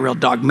I don't get real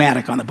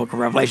dogmatic on the book of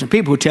Revelation.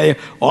 People who tell you,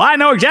 well, I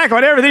know exactly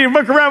what everything in the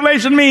book of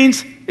Revelation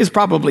means, is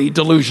probably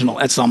delusional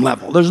at some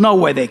level. There's no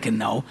way they can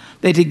know.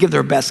 They did give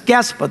their best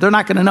guess, but they're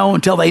not going to know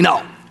until they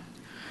know.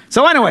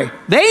 So anyway,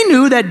 they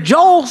knew that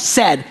Joel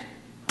said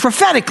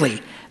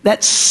prophetically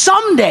that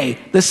someday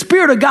the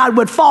Spirit of God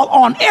would fall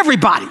on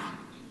everybody.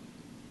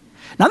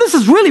 Now this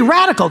is really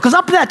radical, because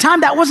up to that time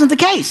that wasn't the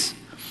case.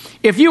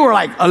 If you were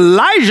like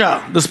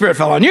Elijah, the Spirit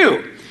fell on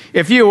you.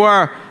 If you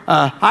were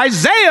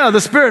Isaiah, the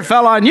Spirit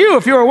fell on you.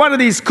 If you were one of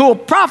these cool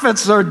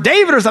prophets or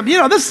David or something,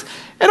 this,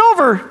 and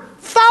over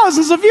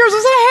thousands of years,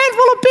 there's a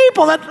handful of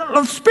people that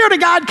the Spirit of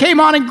God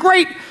came on and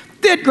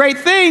did great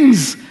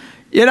things,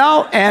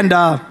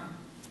 and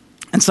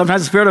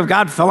sometimes the Spirit of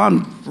God fell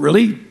on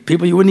really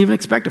people you wouldn't even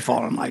expect to fall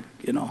on, like,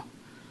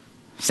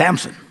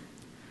 Samson,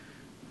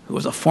 who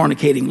was a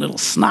fornicating little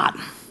snot.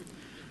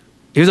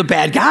 He was a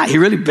bad guy. He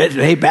really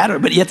behaved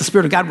bad, but yet the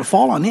Spirit of God would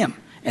fall on him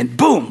and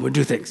boom, would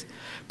do things.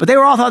 But they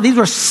were all thought these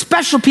were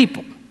special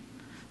people.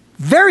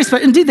 Very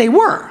special. Indeed, they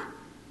were.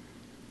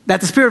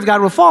 That the Spirit of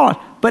God would fall on.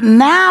 But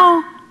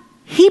now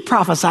he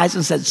prophesies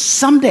and said,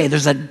 someday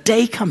there's a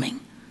day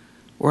coming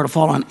where it'll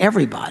fall on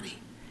everybody,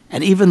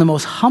 and even the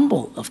most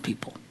humble of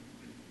people,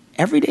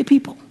 everyday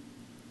people,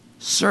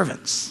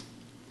 servants,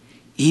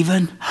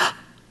 even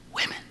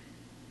women.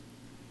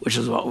 Which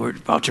is what we're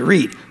about to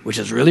read, which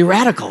is really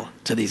radical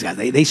to these guys.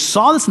 They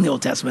saw this in the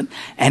Old Testament,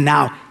 and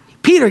now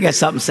Peter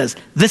gets up and says,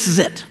 this is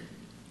it.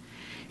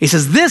 He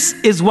says, this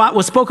is what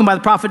was spoken by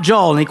the prophet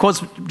Joel, and he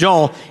quotes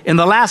Joel, in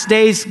the last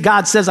days,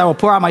 God says, I will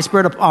pour out my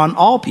Spirit upon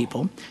all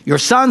people. Your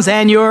sons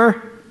and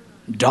your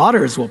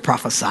daughters will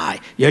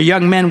prophesy. Your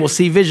young men will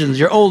see visions.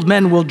 Your old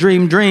men will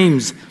dream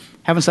dreams.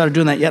 Haven't started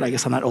doing that yet. I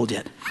guess I'm not old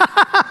yet.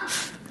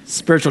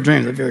 Spiritual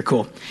dreams are very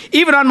cool.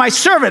 Even on my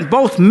servant,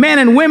 both men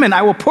and women,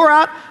 I will pour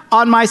out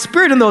on my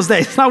Spirit in those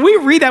days. Now, we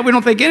read that, we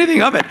don't think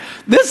anything of it.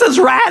 This is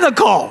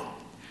radical,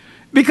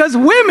 because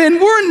women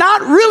were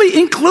not really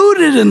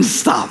included in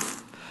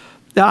stuff.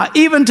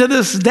 Even to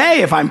this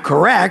day, if I'm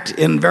correct,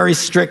 in very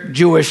strict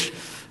Jewish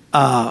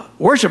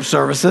worship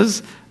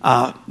services,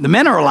 the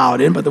men are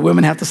allowed in, but the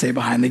women have to stay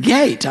behind the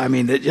gate. I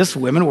mean, just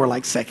women were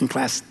like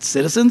second-class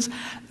citizens.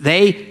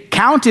 They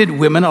counted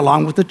women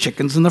along with the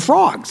chickens and the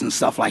frogs and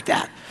stuff like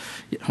that.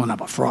 Well, not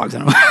about frogs, I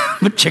don't know,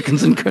 but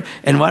chickens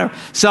and whatever.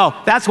 So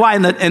that's why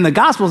in the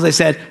Gospels they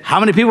said, how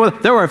many people?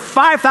 There were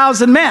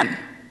 5,000 men,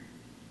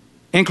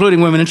 including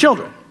women and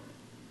children,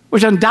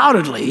 which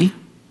undoubtedly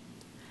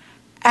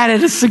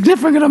added a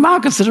significant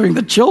amount considering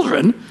the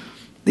children.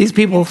 These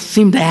people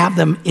seemed to have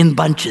them in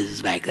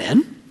bunches back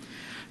then.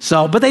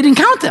 So, but they didn't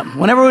count them.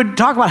 Whenever we would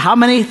talk about how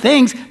many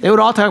things, they would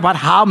all talk about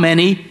how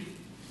many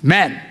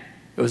men.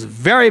 It was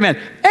very men.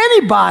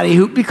 Anybody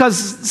who, because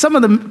some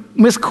of the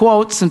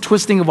misquotes and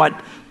twisting of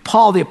what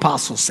Paul the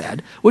Apostle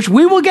said, which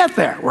we will get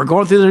there. We're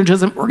going through the New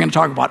Testament. We're going to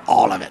talk about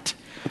all of it.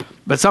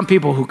 But some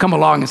people who come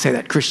along and say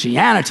that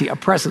Christianity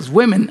oppresses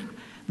women,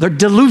 they're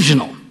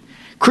delusional.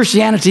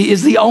 Christianity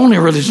is the only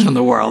religion in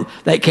the world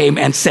that came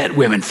and set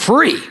women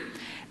free.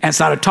 and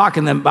started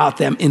talking about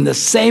them in the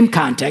same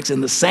context,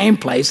 in the same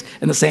place,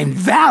 in the same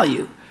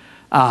value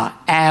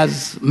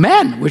as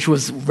men, which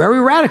was very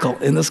radical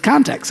in this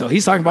context. So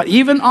he's talking about,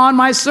 even on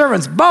my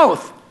servants,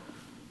 both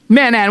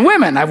men and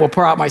women, I will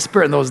pour out my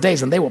spirit in those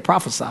days, and they will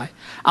prophesy.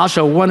 I'll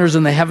show wonders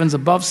in the heavens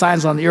above,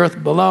 signs on the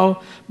earth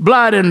below,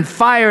 blood and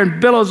fire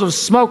and billows of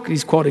smoke.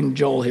 He's quoting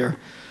Joel here.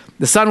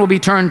 The sun will be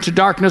turned to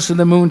darkness and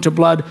the moon to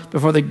blood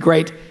before the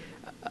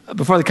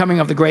coming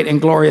of the great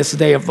and glorious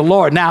day of the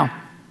Lord. Now,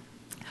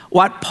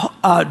 what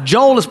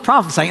Joel is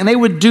prophesying, and they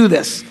would do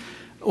this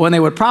when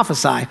they would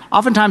prophesy,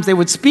 oftentimes they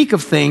would speak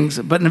of things,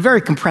 but in very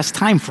compressed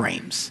time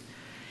frames.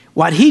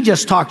 What he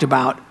just talked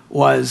about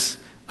was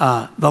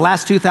the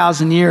last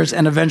 2,000 years,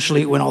 and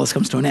eventually when all this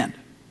comes to an end,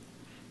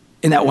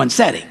 in that one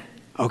setting,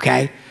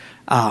 okay?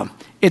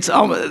 It's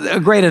a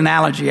great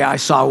analogy I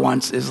saw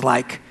once is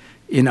like,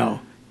 you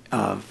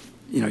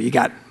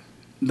got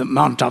the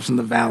mountaintops and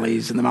the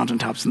valleys, and the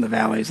mountaintops and the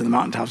valleys, and the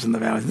mountaintops and the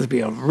valleys. This would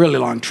be a really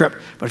long trip,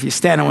 but if you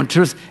stand on one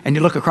truth and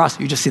you look across,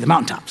 you just see the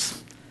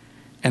mountaintops.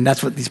 And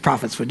that's what these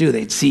prophets would do.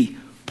 They'd see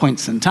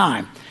points in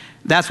time.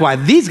 That's why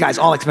these guys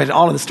all expected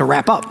all of this to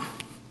wrap up.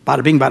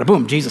 Bada bing, bada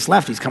boom. Jesus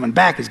left. He's coming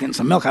back. He's getting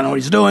some milk. I don't know what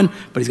he's doing,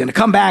 but he's going to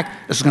come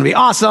back. This is going to be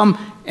awesome.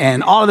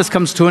 And all of this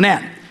comes to an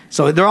end.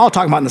 So they're all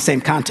talking about in the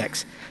same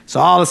context. So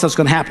all this stuff's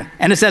going to happen.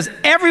 And it says,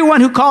 everyone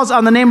who calls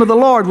on the name of the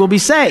Lord will be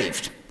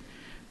saved,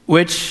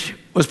 which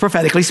was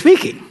prophetically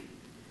speaking,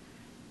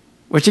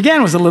 which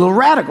again was a little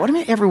radical. What do you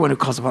mean everyone who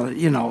calls upon it?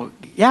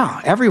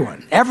 Yeah,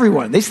 everyone.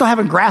 They still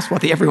haven't grasped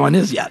what the everyone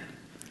is yet,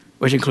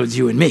 which includes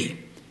you and me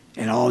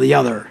and all the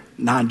other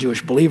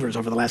non-Jewish believers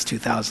over the last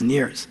 2,000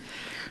 years.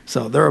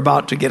 So they're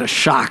about to get a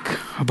shock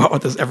about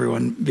what this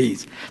everyone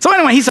means. So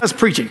anyway, he starts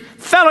preaching.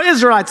 Fellow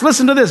Israelites,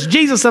 listen to this.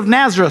 Jesus of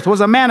Nazareth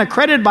was a man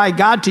accredited by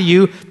God to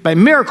you by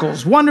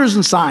miracles, wonders,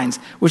 and signs,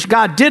 which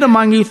God did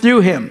among you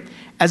through him,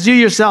 as you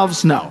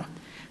yourselves know.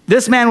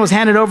 This man was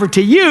handed over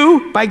to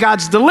you by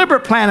God's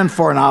deliberate plan and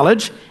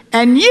foreknowledge,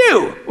 and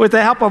you, with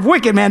the help of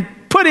wicked men,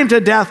 put him to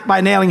death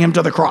by nailing him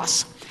to the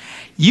cross.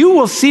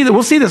 We'll see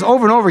this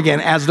over and over again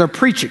as they're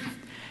preaching.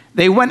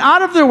 They went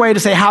out of their way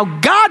to say how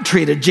God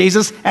treated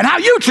Jesus and how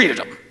you treated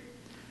him,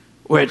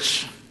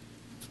 which,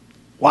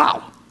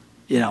 wow,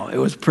 it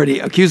was pretty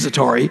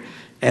accusatory,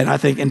 and I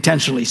think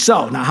intentionally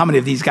so. Now, how many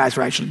of these guys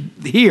were actually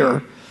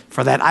here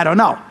for that? I don't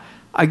know.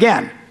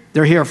 Again,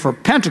 they're here for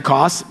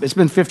Pentecost. It's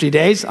been 50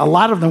 days. A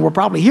lot of them were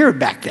probably here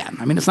back then.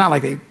 I mean, it's not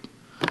like they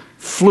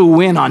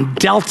flew in on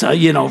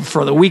Delta,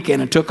 for the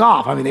weekend and took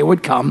off. I mean, they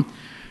would come,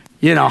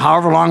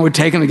 however long it would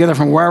take them to get there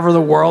from wherever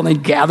the world, and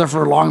they'd gather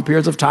for long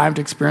periods of time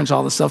to experience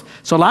all this stuff.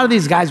 So a lot of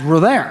these guys were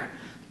there.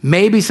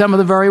 Maybe some of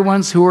the very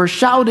ones who were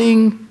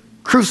shouting,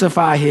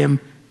 crucify him,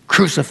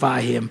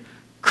 crucify him,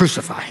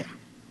 crucify him.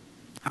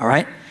 All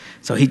right?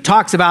 So he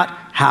talks about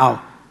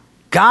how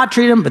God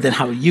treated him, but then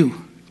how you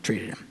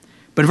treated him.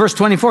 But in verse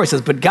 24, he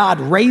says, but God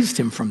raised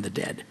him from the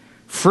dead,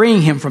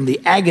 freeing him from the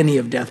agony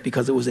of death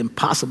because it was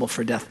impossible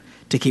for death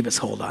to keep its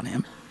hold on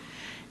him.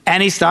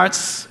 And he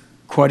starts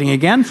quoting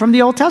again from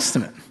the Old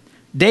Testament.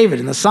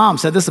 David in the Psalm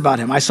said this about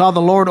him: I saw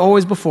the Lord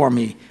always before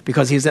me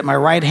because he is at my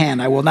right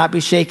hand. I will not be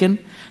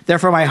shaken.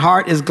 Therefore my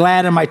heart is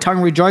glad and my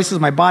tongue rejoices.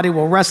 My body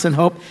will rest in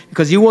hope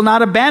because you will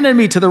not abandon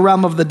me to the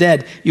realm of the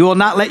dead. You will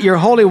not let your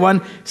Holy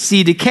One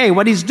see decay.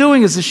 What he's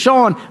doing is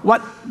showing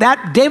what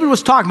that David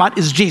was talking about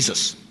is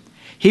Jesus.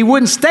 He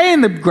wouldn't stay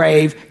in the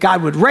grave.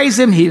 God would raise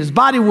him. His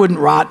body wouldn't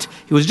rot.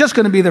 He was just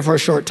going to be there for a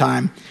short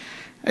time.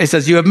 It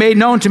says, you have made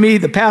known to me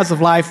the paths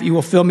of life. You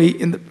will fill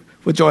me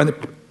with joy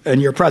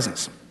in your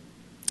presence.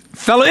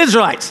 Fellow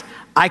Israelites,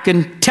 I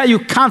can tell you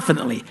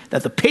confidently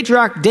that the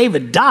patriarch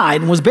David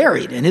died and was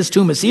buried, and his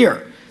tomb is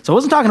here. So he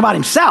wasn't talking about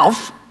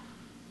himself.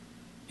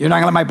 You're not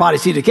going to let my body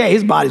see decay.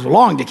 His body's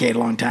long decayed a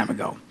long time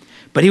ago.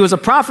 But he was a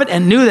prophet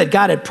and knew that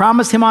God had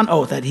promised him on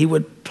oath that he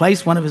would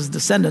place one of his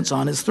descendants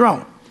on his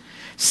throne.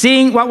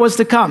 Seeing what was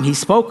to come, he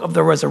spoke of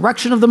the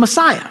resurrection of the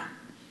Messiah,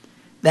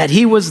 that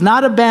he was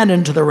not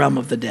abandoned to the realm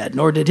of the dead,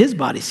 nor did his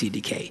body see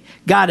decay.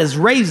 God has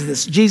raised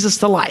this Jesus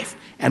to life,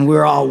 and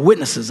we're all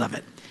witnesses of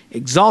it.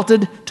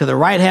 Exalted to the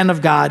right hand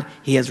of God,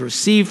 he has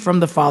received from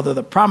the Father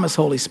the promised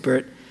Holy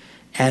Spirit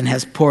and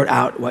has poured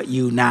out what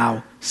you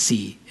now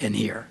see and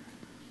hear.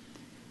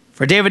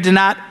 For David did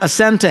not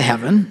ascend to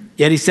heaven,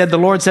 yet he said, the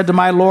Lord said to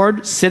my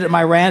Lord, sit at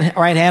my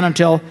right hand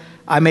until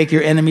I make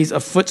your enemies a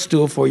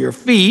footstool for your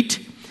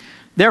feet.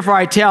 Therefore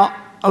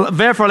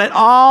let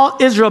all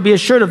Israel be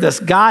assured of this.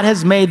 God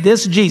has made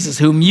this Jesus,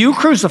 whom you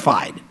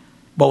crucified,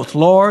 both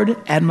Lord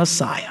and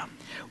Messiah.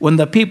 When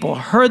the people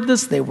heard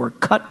this, they were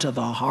cut to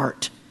the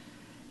heart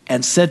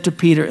and said to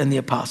Peter and the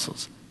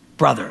apostles,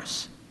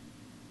 brothers,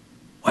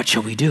 what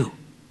shall we do?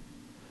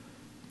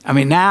 I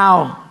mean,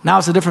 now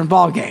it's a different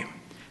ballgame.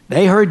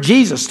 They heard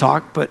Jesus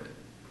talk, but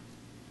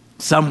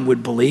some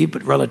would believe,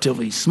 but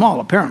relatively small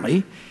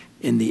apparently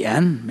in the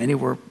end. Many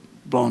were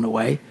blown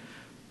away.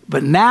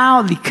 But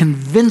now the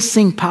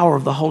convincing power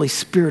of the Holy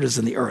Spirit is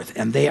in the earth,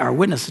 and they are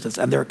witnesses,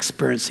 and they're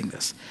experiencing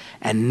this.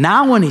 And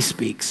now when he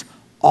speaks,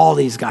 all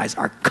these guys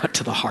are cut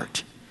to the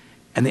heart,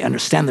 and they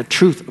understand the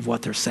truth of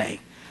what they're saying.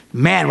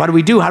 Man, what do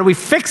we do? How do we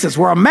fix this?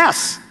 We're a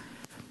mess.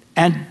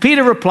 And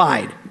Peter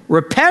replied,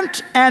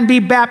 repent and be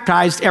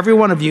baptized, every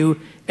one of you,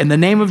 in the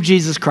name of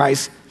Jesus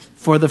Christ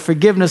for the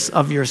forgiveness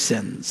of your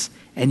sins,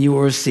 and you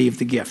will receive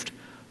the gift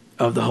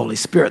of the Holy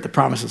Spirit. The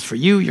promises for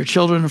you, your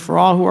children, and for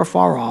all who are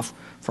far off,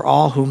 for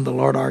all whom the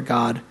Lord our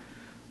God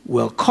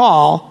will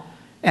call.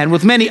 And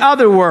with many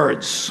other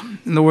words,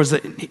 in the words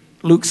that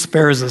Luke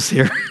spares us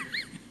here.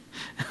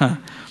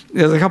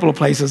 There's a couple of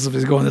places if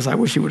he's going this, I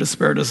wish he would have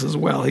spared us as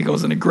well. He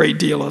goes in a great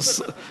deal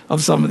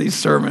of some of these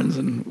sermons,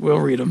 and we'll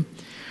read them.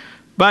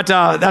 But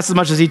that's as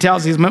much as he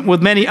tells.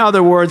 With many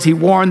other words, he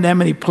warned them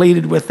and he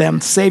pleaded with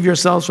them, save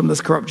yourselves from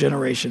this corrupt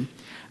generation.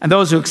 And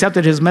those who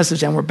accepted his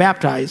message and were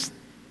baptized,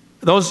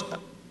 those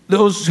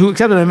who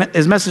accepted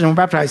his message and were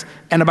baptized,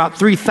 and about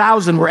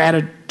 3,000 were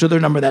added to their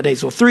number that day.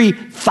 So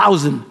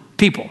 3,000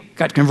 people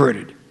got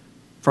converted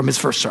from his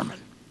first sermon.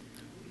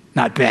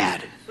 Not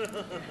bad.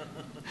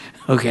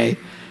 Okay?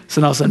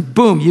 So now all of a sudden,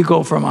 boom, you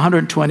go from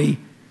 120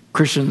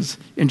 Christians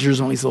in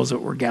Jerusalem, at least those that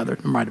were gathered.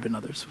 There might have been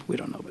others. We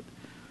don't know. But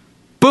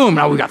boom,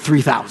 now we got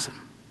 3,000.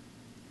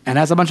 And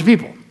that's a bunch of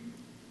people.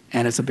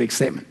 And it's a big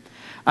statement.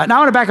 Now I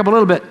want to back up a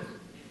little bit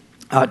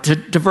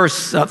to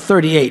verse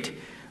 38.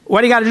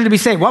 What do you got to do to be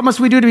saved? What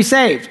must we do to be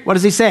saved? What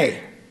does he say?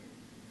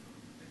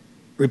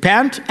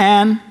 Repent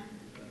and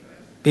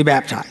be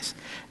baptized.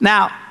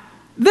 Now,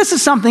 this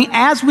is something,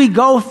 as we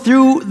go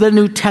through the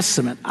New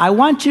Testament, I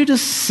want you to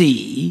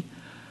see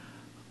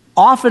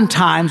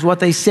oftentimes what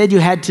they said you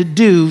had to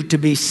do to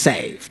be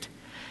saved.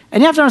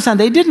 And you have to understand,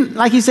 they didn't,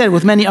 like he said,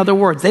 with many other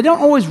words, they don't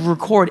always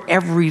record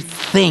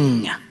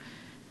everything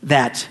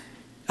that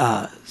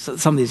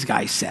some of these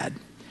guys said.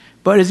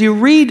 But as you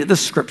read the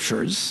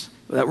scriptures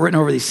that were written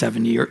over these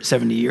 70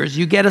 years,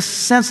 you get a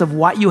sense of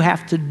what you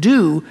have to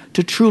do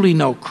to truly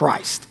know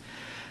Christ.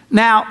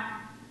 Now,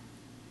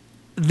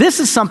 this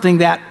is something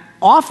that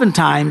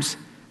oftentimes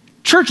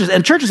churches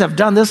have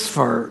done this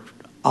for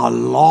a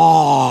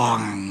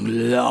long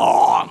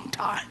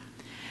time,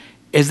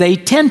 is they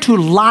tend to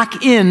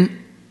lock in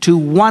to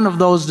one of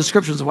those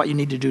descriptions of what you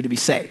need to do to be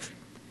saved.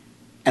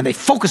 And they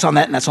focus on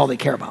that, and that's all they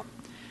care about.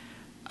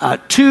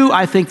 To,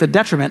 I think, the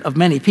detriment of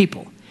many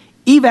people.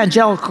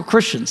 Evangelical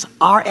Christians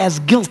are as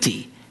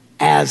guilty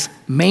as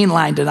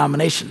mainline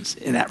denominations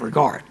in that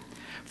regard.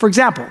 For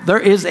example, there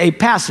is a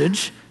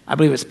passage, I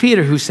believe it's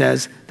Peter, who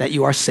says that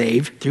you are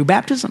saved through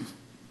baptism.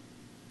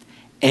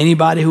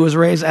 Anybody who was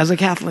raised as a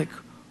Catholic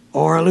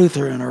or a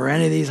Lutheran or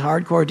any of these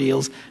hardcore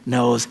deals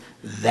knows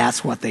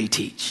that's what they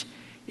teach.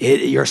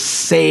 You're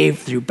saved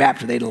through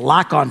baptism. They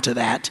lock onto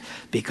that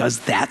because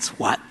that's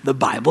what the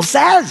Bible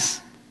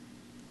says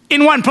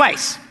in one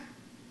place.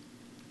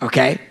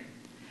 Okay?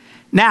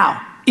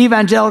 Now,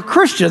 evangelical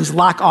Christians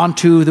lock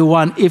onto the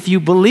one, if you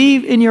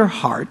believe in your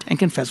heart and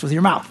confess with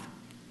your mouth,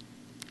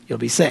 you'll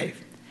be saved.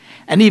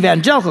 And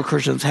evangelical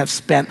Christians have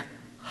spent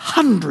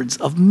hundreds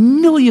of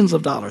millions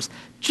of dollars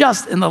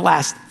just in the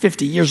last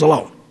 50 years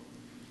alone,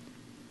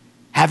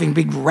 having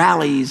big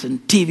rallies and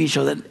TV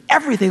shows and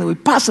everything that we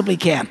possibly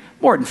can,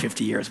 more than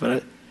 50 years,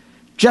 but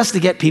just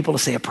to get people to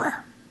say a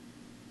prayer.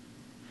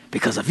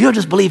 Because if you'll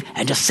just believe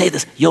and just say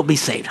this, you'll be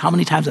saved. How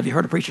many times have you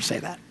heard a preacher say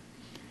that?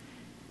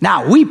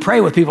 Now, we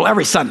pray with people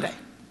every Sunday,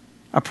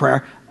 a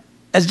prayer,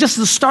 as just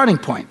the starting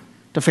point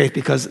to faith,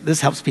 because this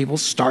helps people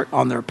start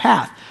on their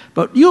path.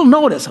 But you'll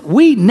notice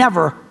we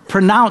never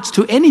pronounce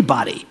to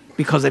anybody,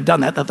 because they've done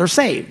that they're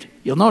saved.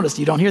 You'll notice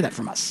you don't hear that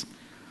from us.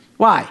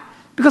 Why?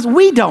 Because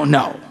we don't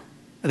know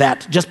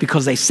that just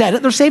because they said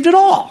it, they're saved at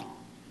all.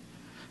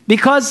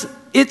 Because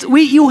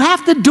you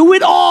have to do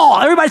it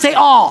all. Everybody say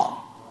all.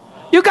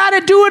 You got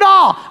to do it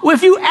all. Well,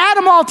 if you add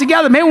them all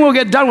together, maybe when we'll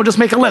get done, we'll just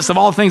make a list of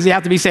all the things you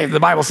have to be saved. The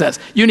Bible says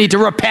you need to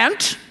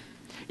repent.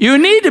 You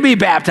need to be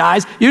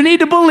baptized. You need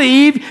to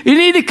believe. You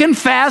need to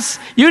confess.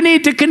 You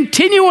need to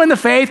continue in the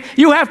faith.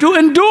 You have to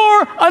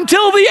endure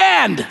until the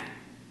end.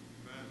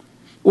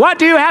 What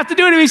do you have to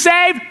do to be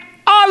saved?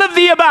 All of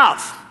the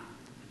above.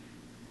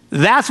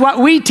 That's what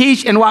we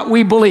teach and what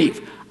we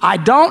believe. I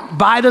don't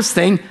buy this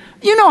thing.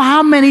 You know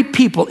how many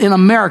people in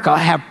America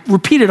have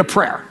repeated a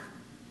prayer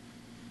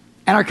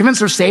and are convinced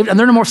they're saved, and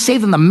they're no more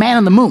saved than the man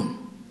in the moon.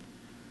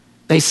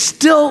 They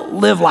still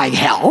live like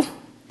hell.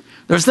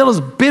 They're still as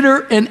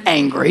bitter and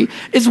angry.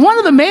 It's one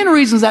of the main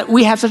reasons that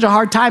we have such a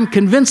hard time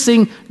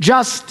convincing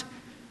just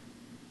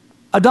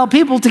adult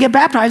people to get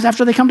baptized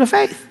after they come to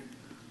faith.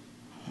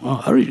 Well,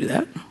 how do you do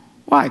that?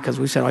 Why? Because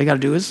we said all you got to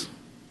do is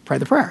pray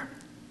the prayer.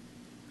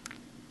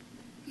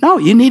 No,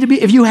 you need to be,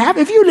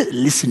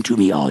 listen to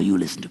me, all you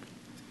listen to me.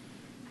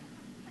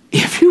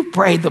 If you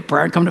prayed the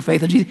prayer and come to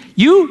faith in Jesus,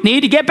 you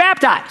need to get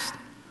baptized.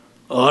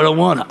 Oh, I don't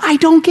want to. I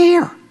don't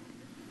care.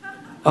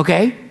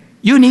 Okay?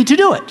 You need to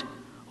do it.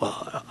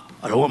 Well,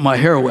 I don't want my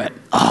hair wet.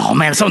 Oh,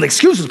 man, some of the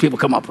excuses people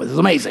come up with is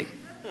amazing.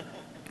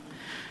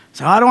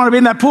 So I don't want to be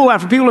in that pool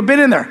after people have been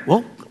in there.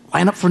 Well,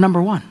 line up for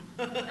number one.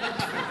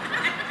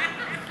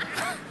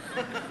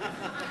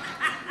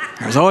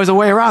 There's always a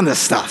way around this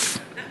stuff.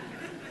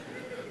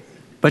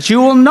 But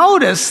you will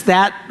notice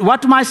that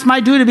what must I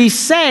do to be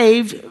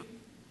saved?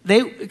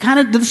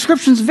 The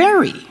descriptions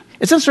vary.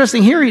 It's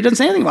interesting here, he doesn't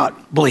say anything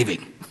about believing.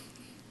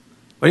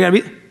 What do you got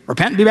to be?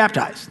 Repent and be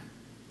baptized.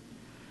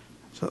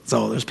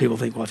 So there's people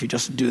who think, well, if you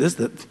just do this,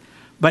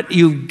 but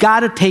you've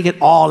got to take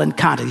it all in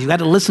context. You've got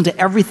to listen to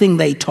everything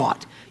they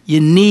taught. You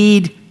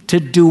need to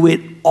do it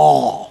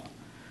all.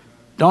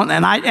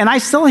 And I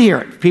still hear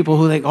it. People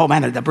who think, oh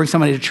man, they'll bring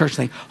somebody to church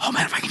and think, oh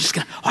man, if I can just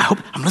get,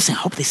 I'm listening,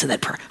 I hope they said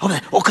that prayer.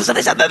 Because if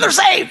they said that, they're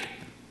saved.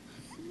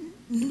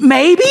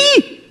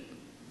 Maybe.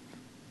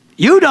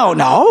 You don't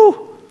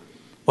know.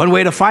 One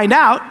way to find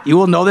out, you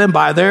will know them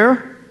by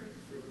their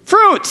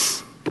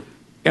fruits.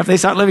 If they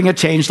start living a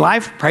changed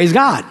life, praise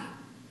God.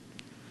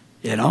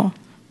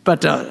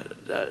 But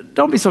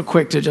don't be so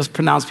quick to just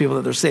pronounce people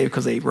that they're saved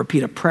because they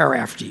repeat a prayer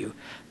after you.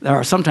 There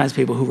are sometimes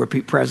people who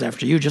repeat prayers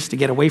after you just to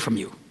get away from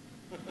you.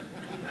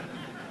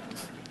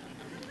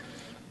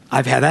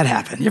 I've had that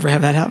happen. You ever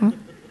have that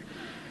happen?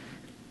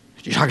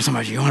 You're talking to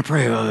somebody, you want to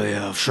pray? Oh,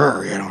 yeah,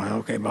 sure,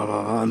 okay, blah,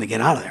 blah, blah, and they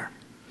get out of there.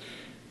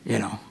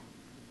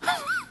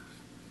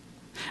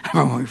 I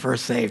remember when we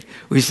first saved,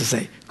 we used to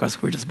say,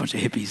 because we're just a bunch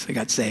of hippies that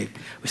got saved,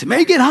 we said,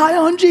 man, get high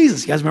on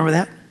Jesus. You guys remember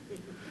that?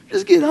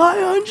 Just get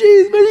high on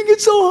Jesus. Man, you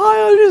get so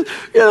high on Jesus.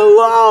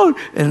 Wow.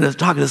 And I was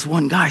talking to this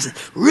one guy. I said,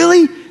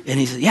 really? And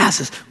he said, yeah. I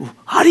says, well,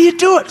 how do you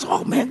do it? I said,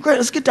 oh, man, great.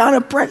 Let's get down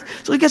and pray.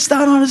 So he gets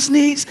down on his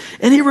knees,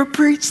 and he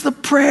repeats the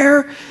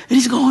prayer. And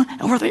he's going,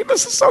 and we're thinking,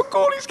 this is so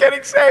cool. He's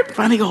getting saved. And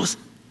finally he goes,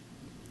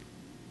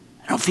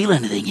 I don't feel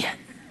anything yet.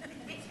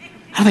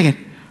 I'm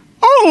thinking,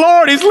 oh,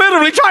 Lord, he's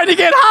literally trying to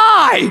get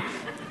high.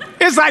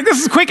 It's like this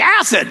is quick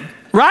acid,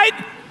 right?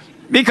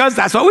 Because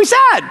that's what we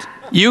said.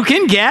 You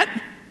can get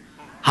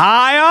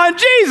high on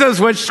Jesus,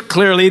 which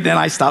clearly then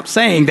I stopped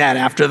saying that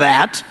after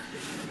that.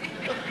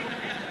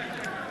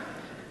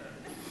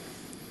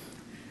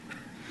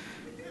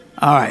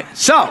 All right,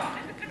 so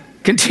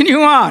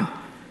continue on.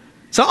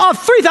 So all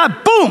three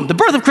thought, boom, the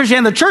birth of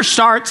Christianity, the church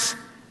starts.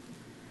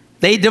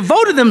 They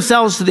devoted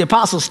themselves to the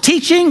apostles'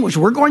 teaching, which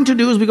we're going to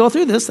do as we go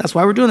through this. That's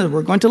why we're doing this.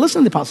 We're going to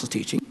listen to the apostles'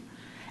 teaching.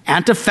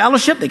 And to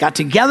fellowship. They got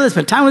together, they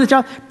spent time with each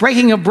other,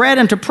 breaking of bread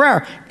and to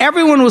prayer.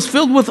 Everyone was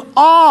filled with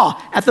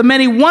awe at the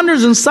many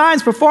wonders and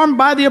signs performed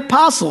by the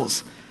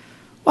apostles.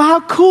 Well, how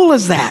cool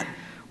is that?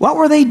 What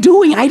were they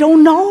doing? I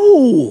don't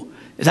know.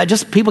 Is that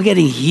just people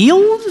getting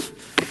healed?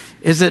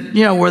 Is it,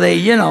 were they,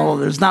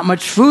 there's not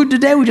much food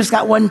today. We just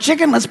got one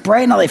chicken. Let's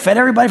pray. Now they fed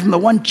everybody from the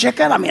one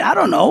chicken. I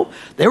don't know.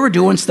 They were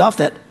doing stuff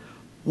that,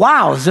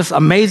 wow, is just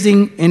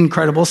amazing,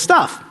 incredible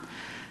stuff.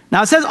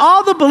 Now it says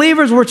all the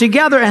believers were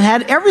together and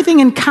had everything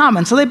in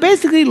common. So they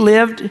basically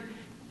lived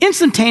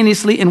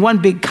instantaneously in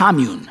one big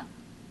commune.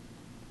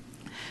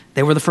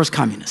 They were the first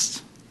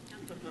communists.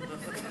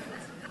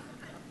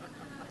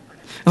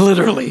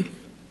 Literally.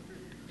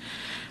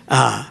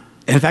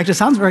 In fact, it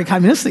sounds very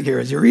communistic here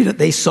as you read it.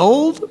 They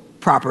sold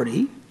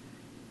property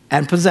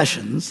and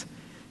possessions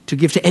to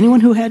give to anyone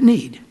who had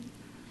need.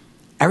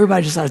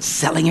 Everybody just started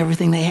selling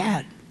everything they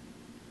had.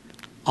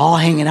 All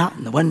hanging out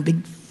in the one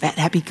big, fat,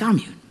 happy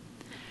commune.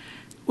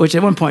 Which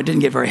at one point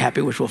didn't get very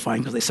happy, which we'll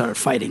find because they started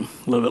fighting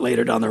a little bit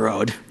later down the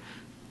road.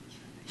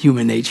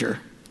 Human nature,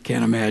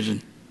 can't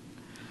imagine.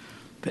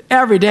 But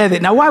every day,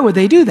 now why would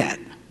they do that?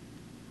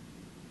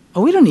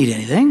 Oh, we don't need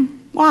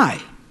anything.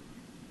 Why?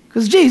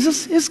 Because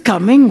Jesus is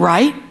coming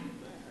right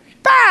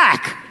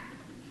back.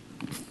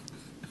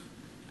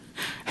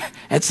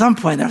 At some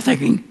point, they're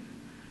thinking,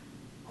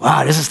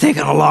 wow, this is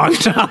taking a long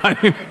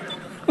time.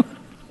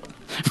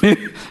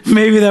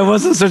 Maybe that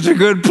wasn't such a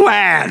good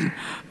plan,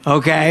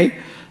 okay?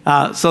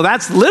 So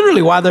that's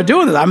literally why they're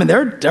doing this.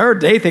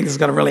 They think it's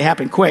going to really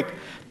happen quick.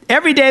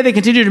 Every day they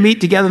continued to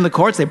meet together in the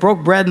courts. They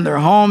broke bread in their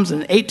homes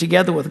and ate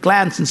together with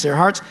glad and sincere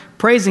hearts,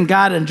 praising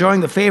God and enjoying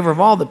the favor of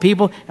all the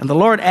people. And the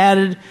Lord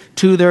added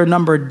to their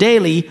number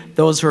daily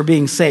those who are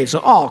being saved. So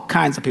all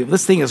kinds of people.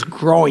 This thing is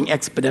growing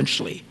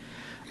exponentially.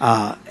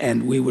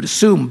 And we would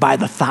assume by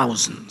the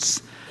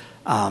thousands.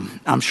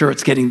 I'm sure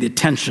it's getting the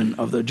attention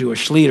of the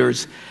Jewish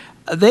leaders.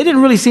 They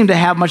didn't really seem to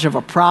have much of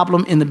a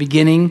problem in the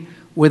beginning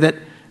with it.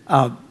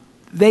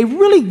 They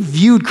really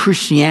viewed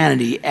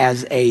Christianity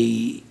as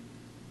a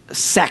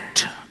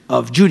sect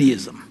of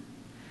Judaism.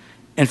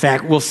 In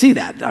fact, we'll see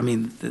that.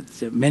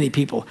 Many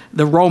people,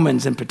 the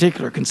Romans in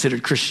particular,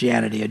 considered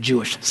Christianity a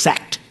Jewish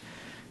sect,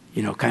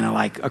 kind of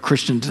like a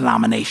Christian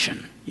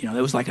denomination. It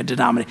was like a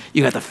denomination.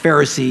 You got the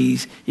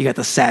Pharisees, you got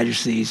the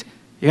Sadducees,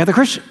 you got the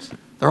Christians.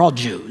 They're all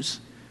Jews.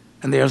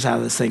 And they just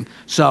have this thing.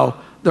 So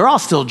they're all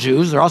still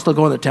Jews. They're all still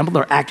going to the temple.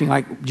 They're acting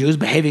like Jews,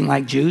 behaving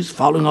like Jews,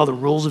 following all the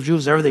rules of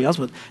Jews, everything else.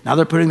 But now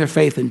they're putting their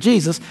faith in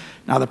Jesus.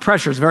 Now the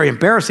pressure is very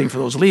embarrassing for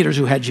those leaders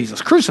who had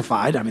Jesus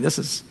crucified. This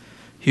is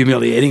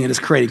humiliating and it's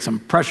creating some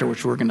pressure,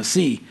 which we're going to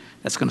see.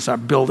 That's going to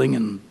start building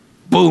and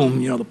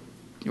boom, we're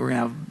going to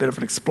have a bit of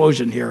an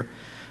explosion here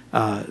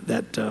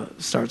that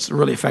starts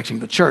really affecting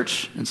the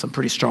church in some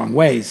pretty strong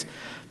ways.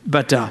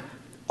 But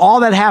all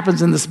that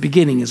happens in this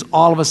beginning is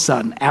all of a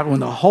sudden, when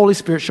the Holy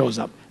Spirit shows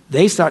up,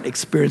 they start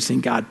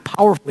experiencing God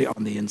powerfully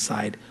on the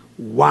inside.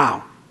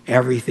 Wow,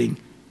 everything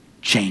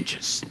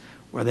changes.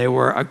 Where they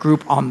were a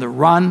group on the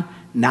run,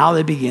 now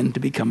they begin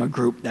to become a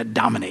group that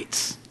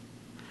dominates.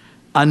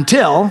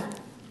 Until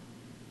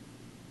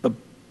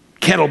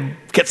kettle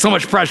gets so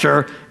much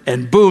pressure,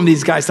 and boom,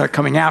 these guys start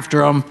coming after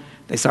them.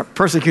 They start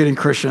persecuting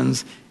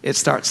Christians. It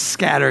starts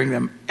scattering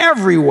them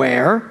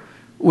everywhere,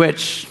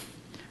 which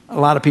a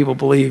lot of people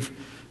believe,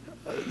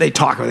 they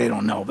talk or they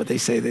don't know, but they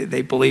say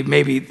they believe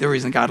maybe the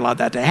reason God allowed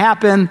that to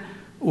happen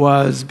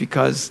was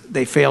because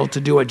they failed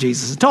to do what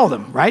Jesus had told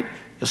them, right?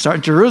 You'll start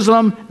in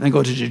Jerusalem, and then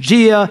go to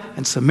Judea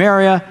and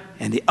Samaria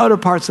and the other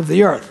parts of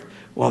the earth.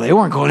 Well, they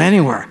weren't going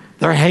anywhere.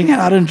 They're hanging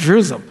out in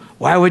Jerusalem.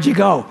 Why would you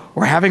go?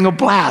 We're having a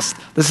blast.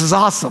 This is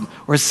awesome.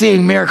 We're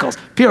seeing miracles.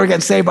 People are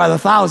getting saved by the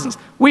thousands.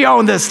 We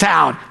own this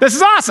town. This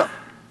is awesome.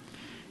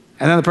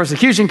 And then the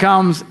persecution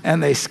comes,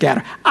 and they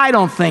scatter. I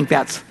don't think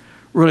that's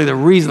really the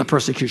reason the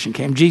persecution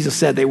came. Jesus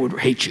said they would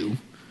hate you,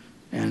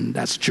 and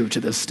that's true to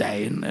this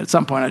day. And at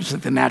some point, I just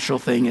think the natural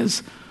thing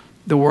is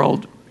the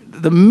world,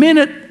 the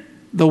minute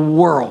the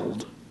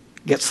world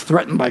gets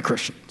threatened by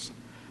Christians,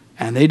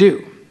 and they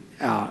do,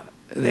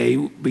 they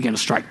begin to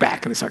strike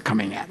back, and they start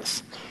coming at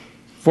us.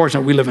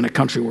 Fortunately, we live in a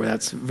country where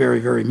that's very,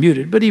 very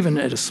muted, but even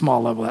at a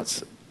small level,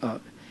 that's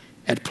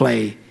at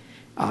play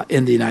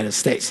in the United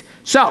States.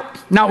 So,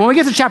 now when we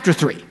get to chapter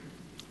 3,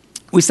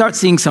 we start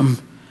seeing some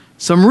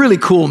really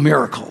cool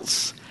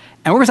miracles.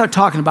 And we're going to start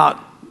talking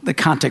about the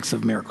context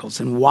of miracles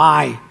and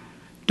why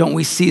don't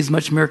we see as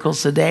much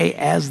miracles today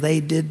as they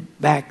did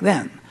back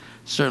then.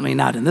 Certainly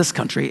not in this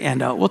country,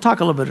 and we'll talk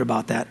a little bit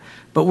about that.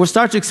 But we'll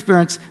start to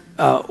experience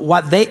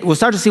we'll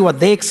start to see what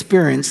they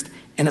experienced,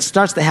 and it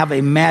starts to have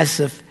a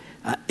massive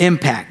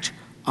impact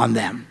on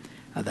them.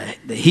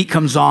 The heat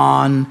comes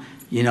on,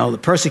 the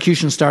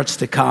persecution starts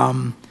to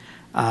come.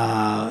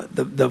 What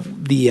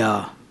do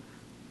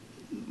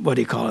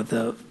you call it?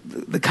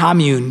 The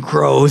commune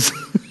grows.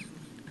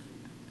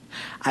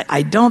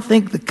 I don't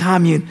think the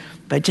commune,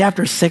 by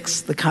chapter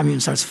 6, the commune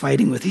starts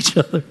fighting with each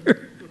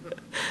other.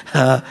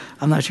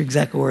 I'm not sure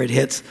exactly where it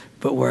hits,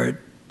 but where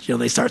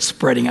they start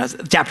spreading us.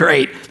 Chapter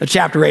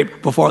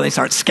 8 before they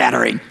start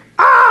scattering.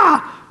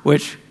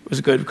 Which was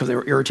good because they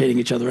were irritating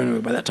each other anyway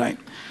by that time.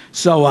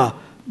 So,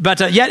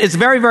 but yet it's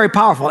very, very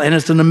powerful, and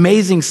it's an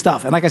amazing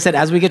stuff. And like I said,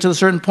 as we get to the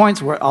certain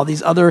points where all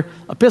these other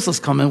epistles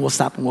come in, we'll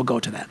stop and we'll go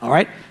to that, all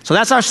right? So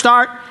that's our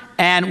start,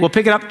 and we'll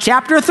pick it up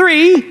chapter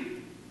 3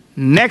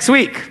 next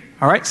week.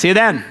 All right, see you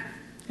then.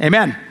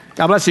 Amen.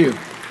 God bless you.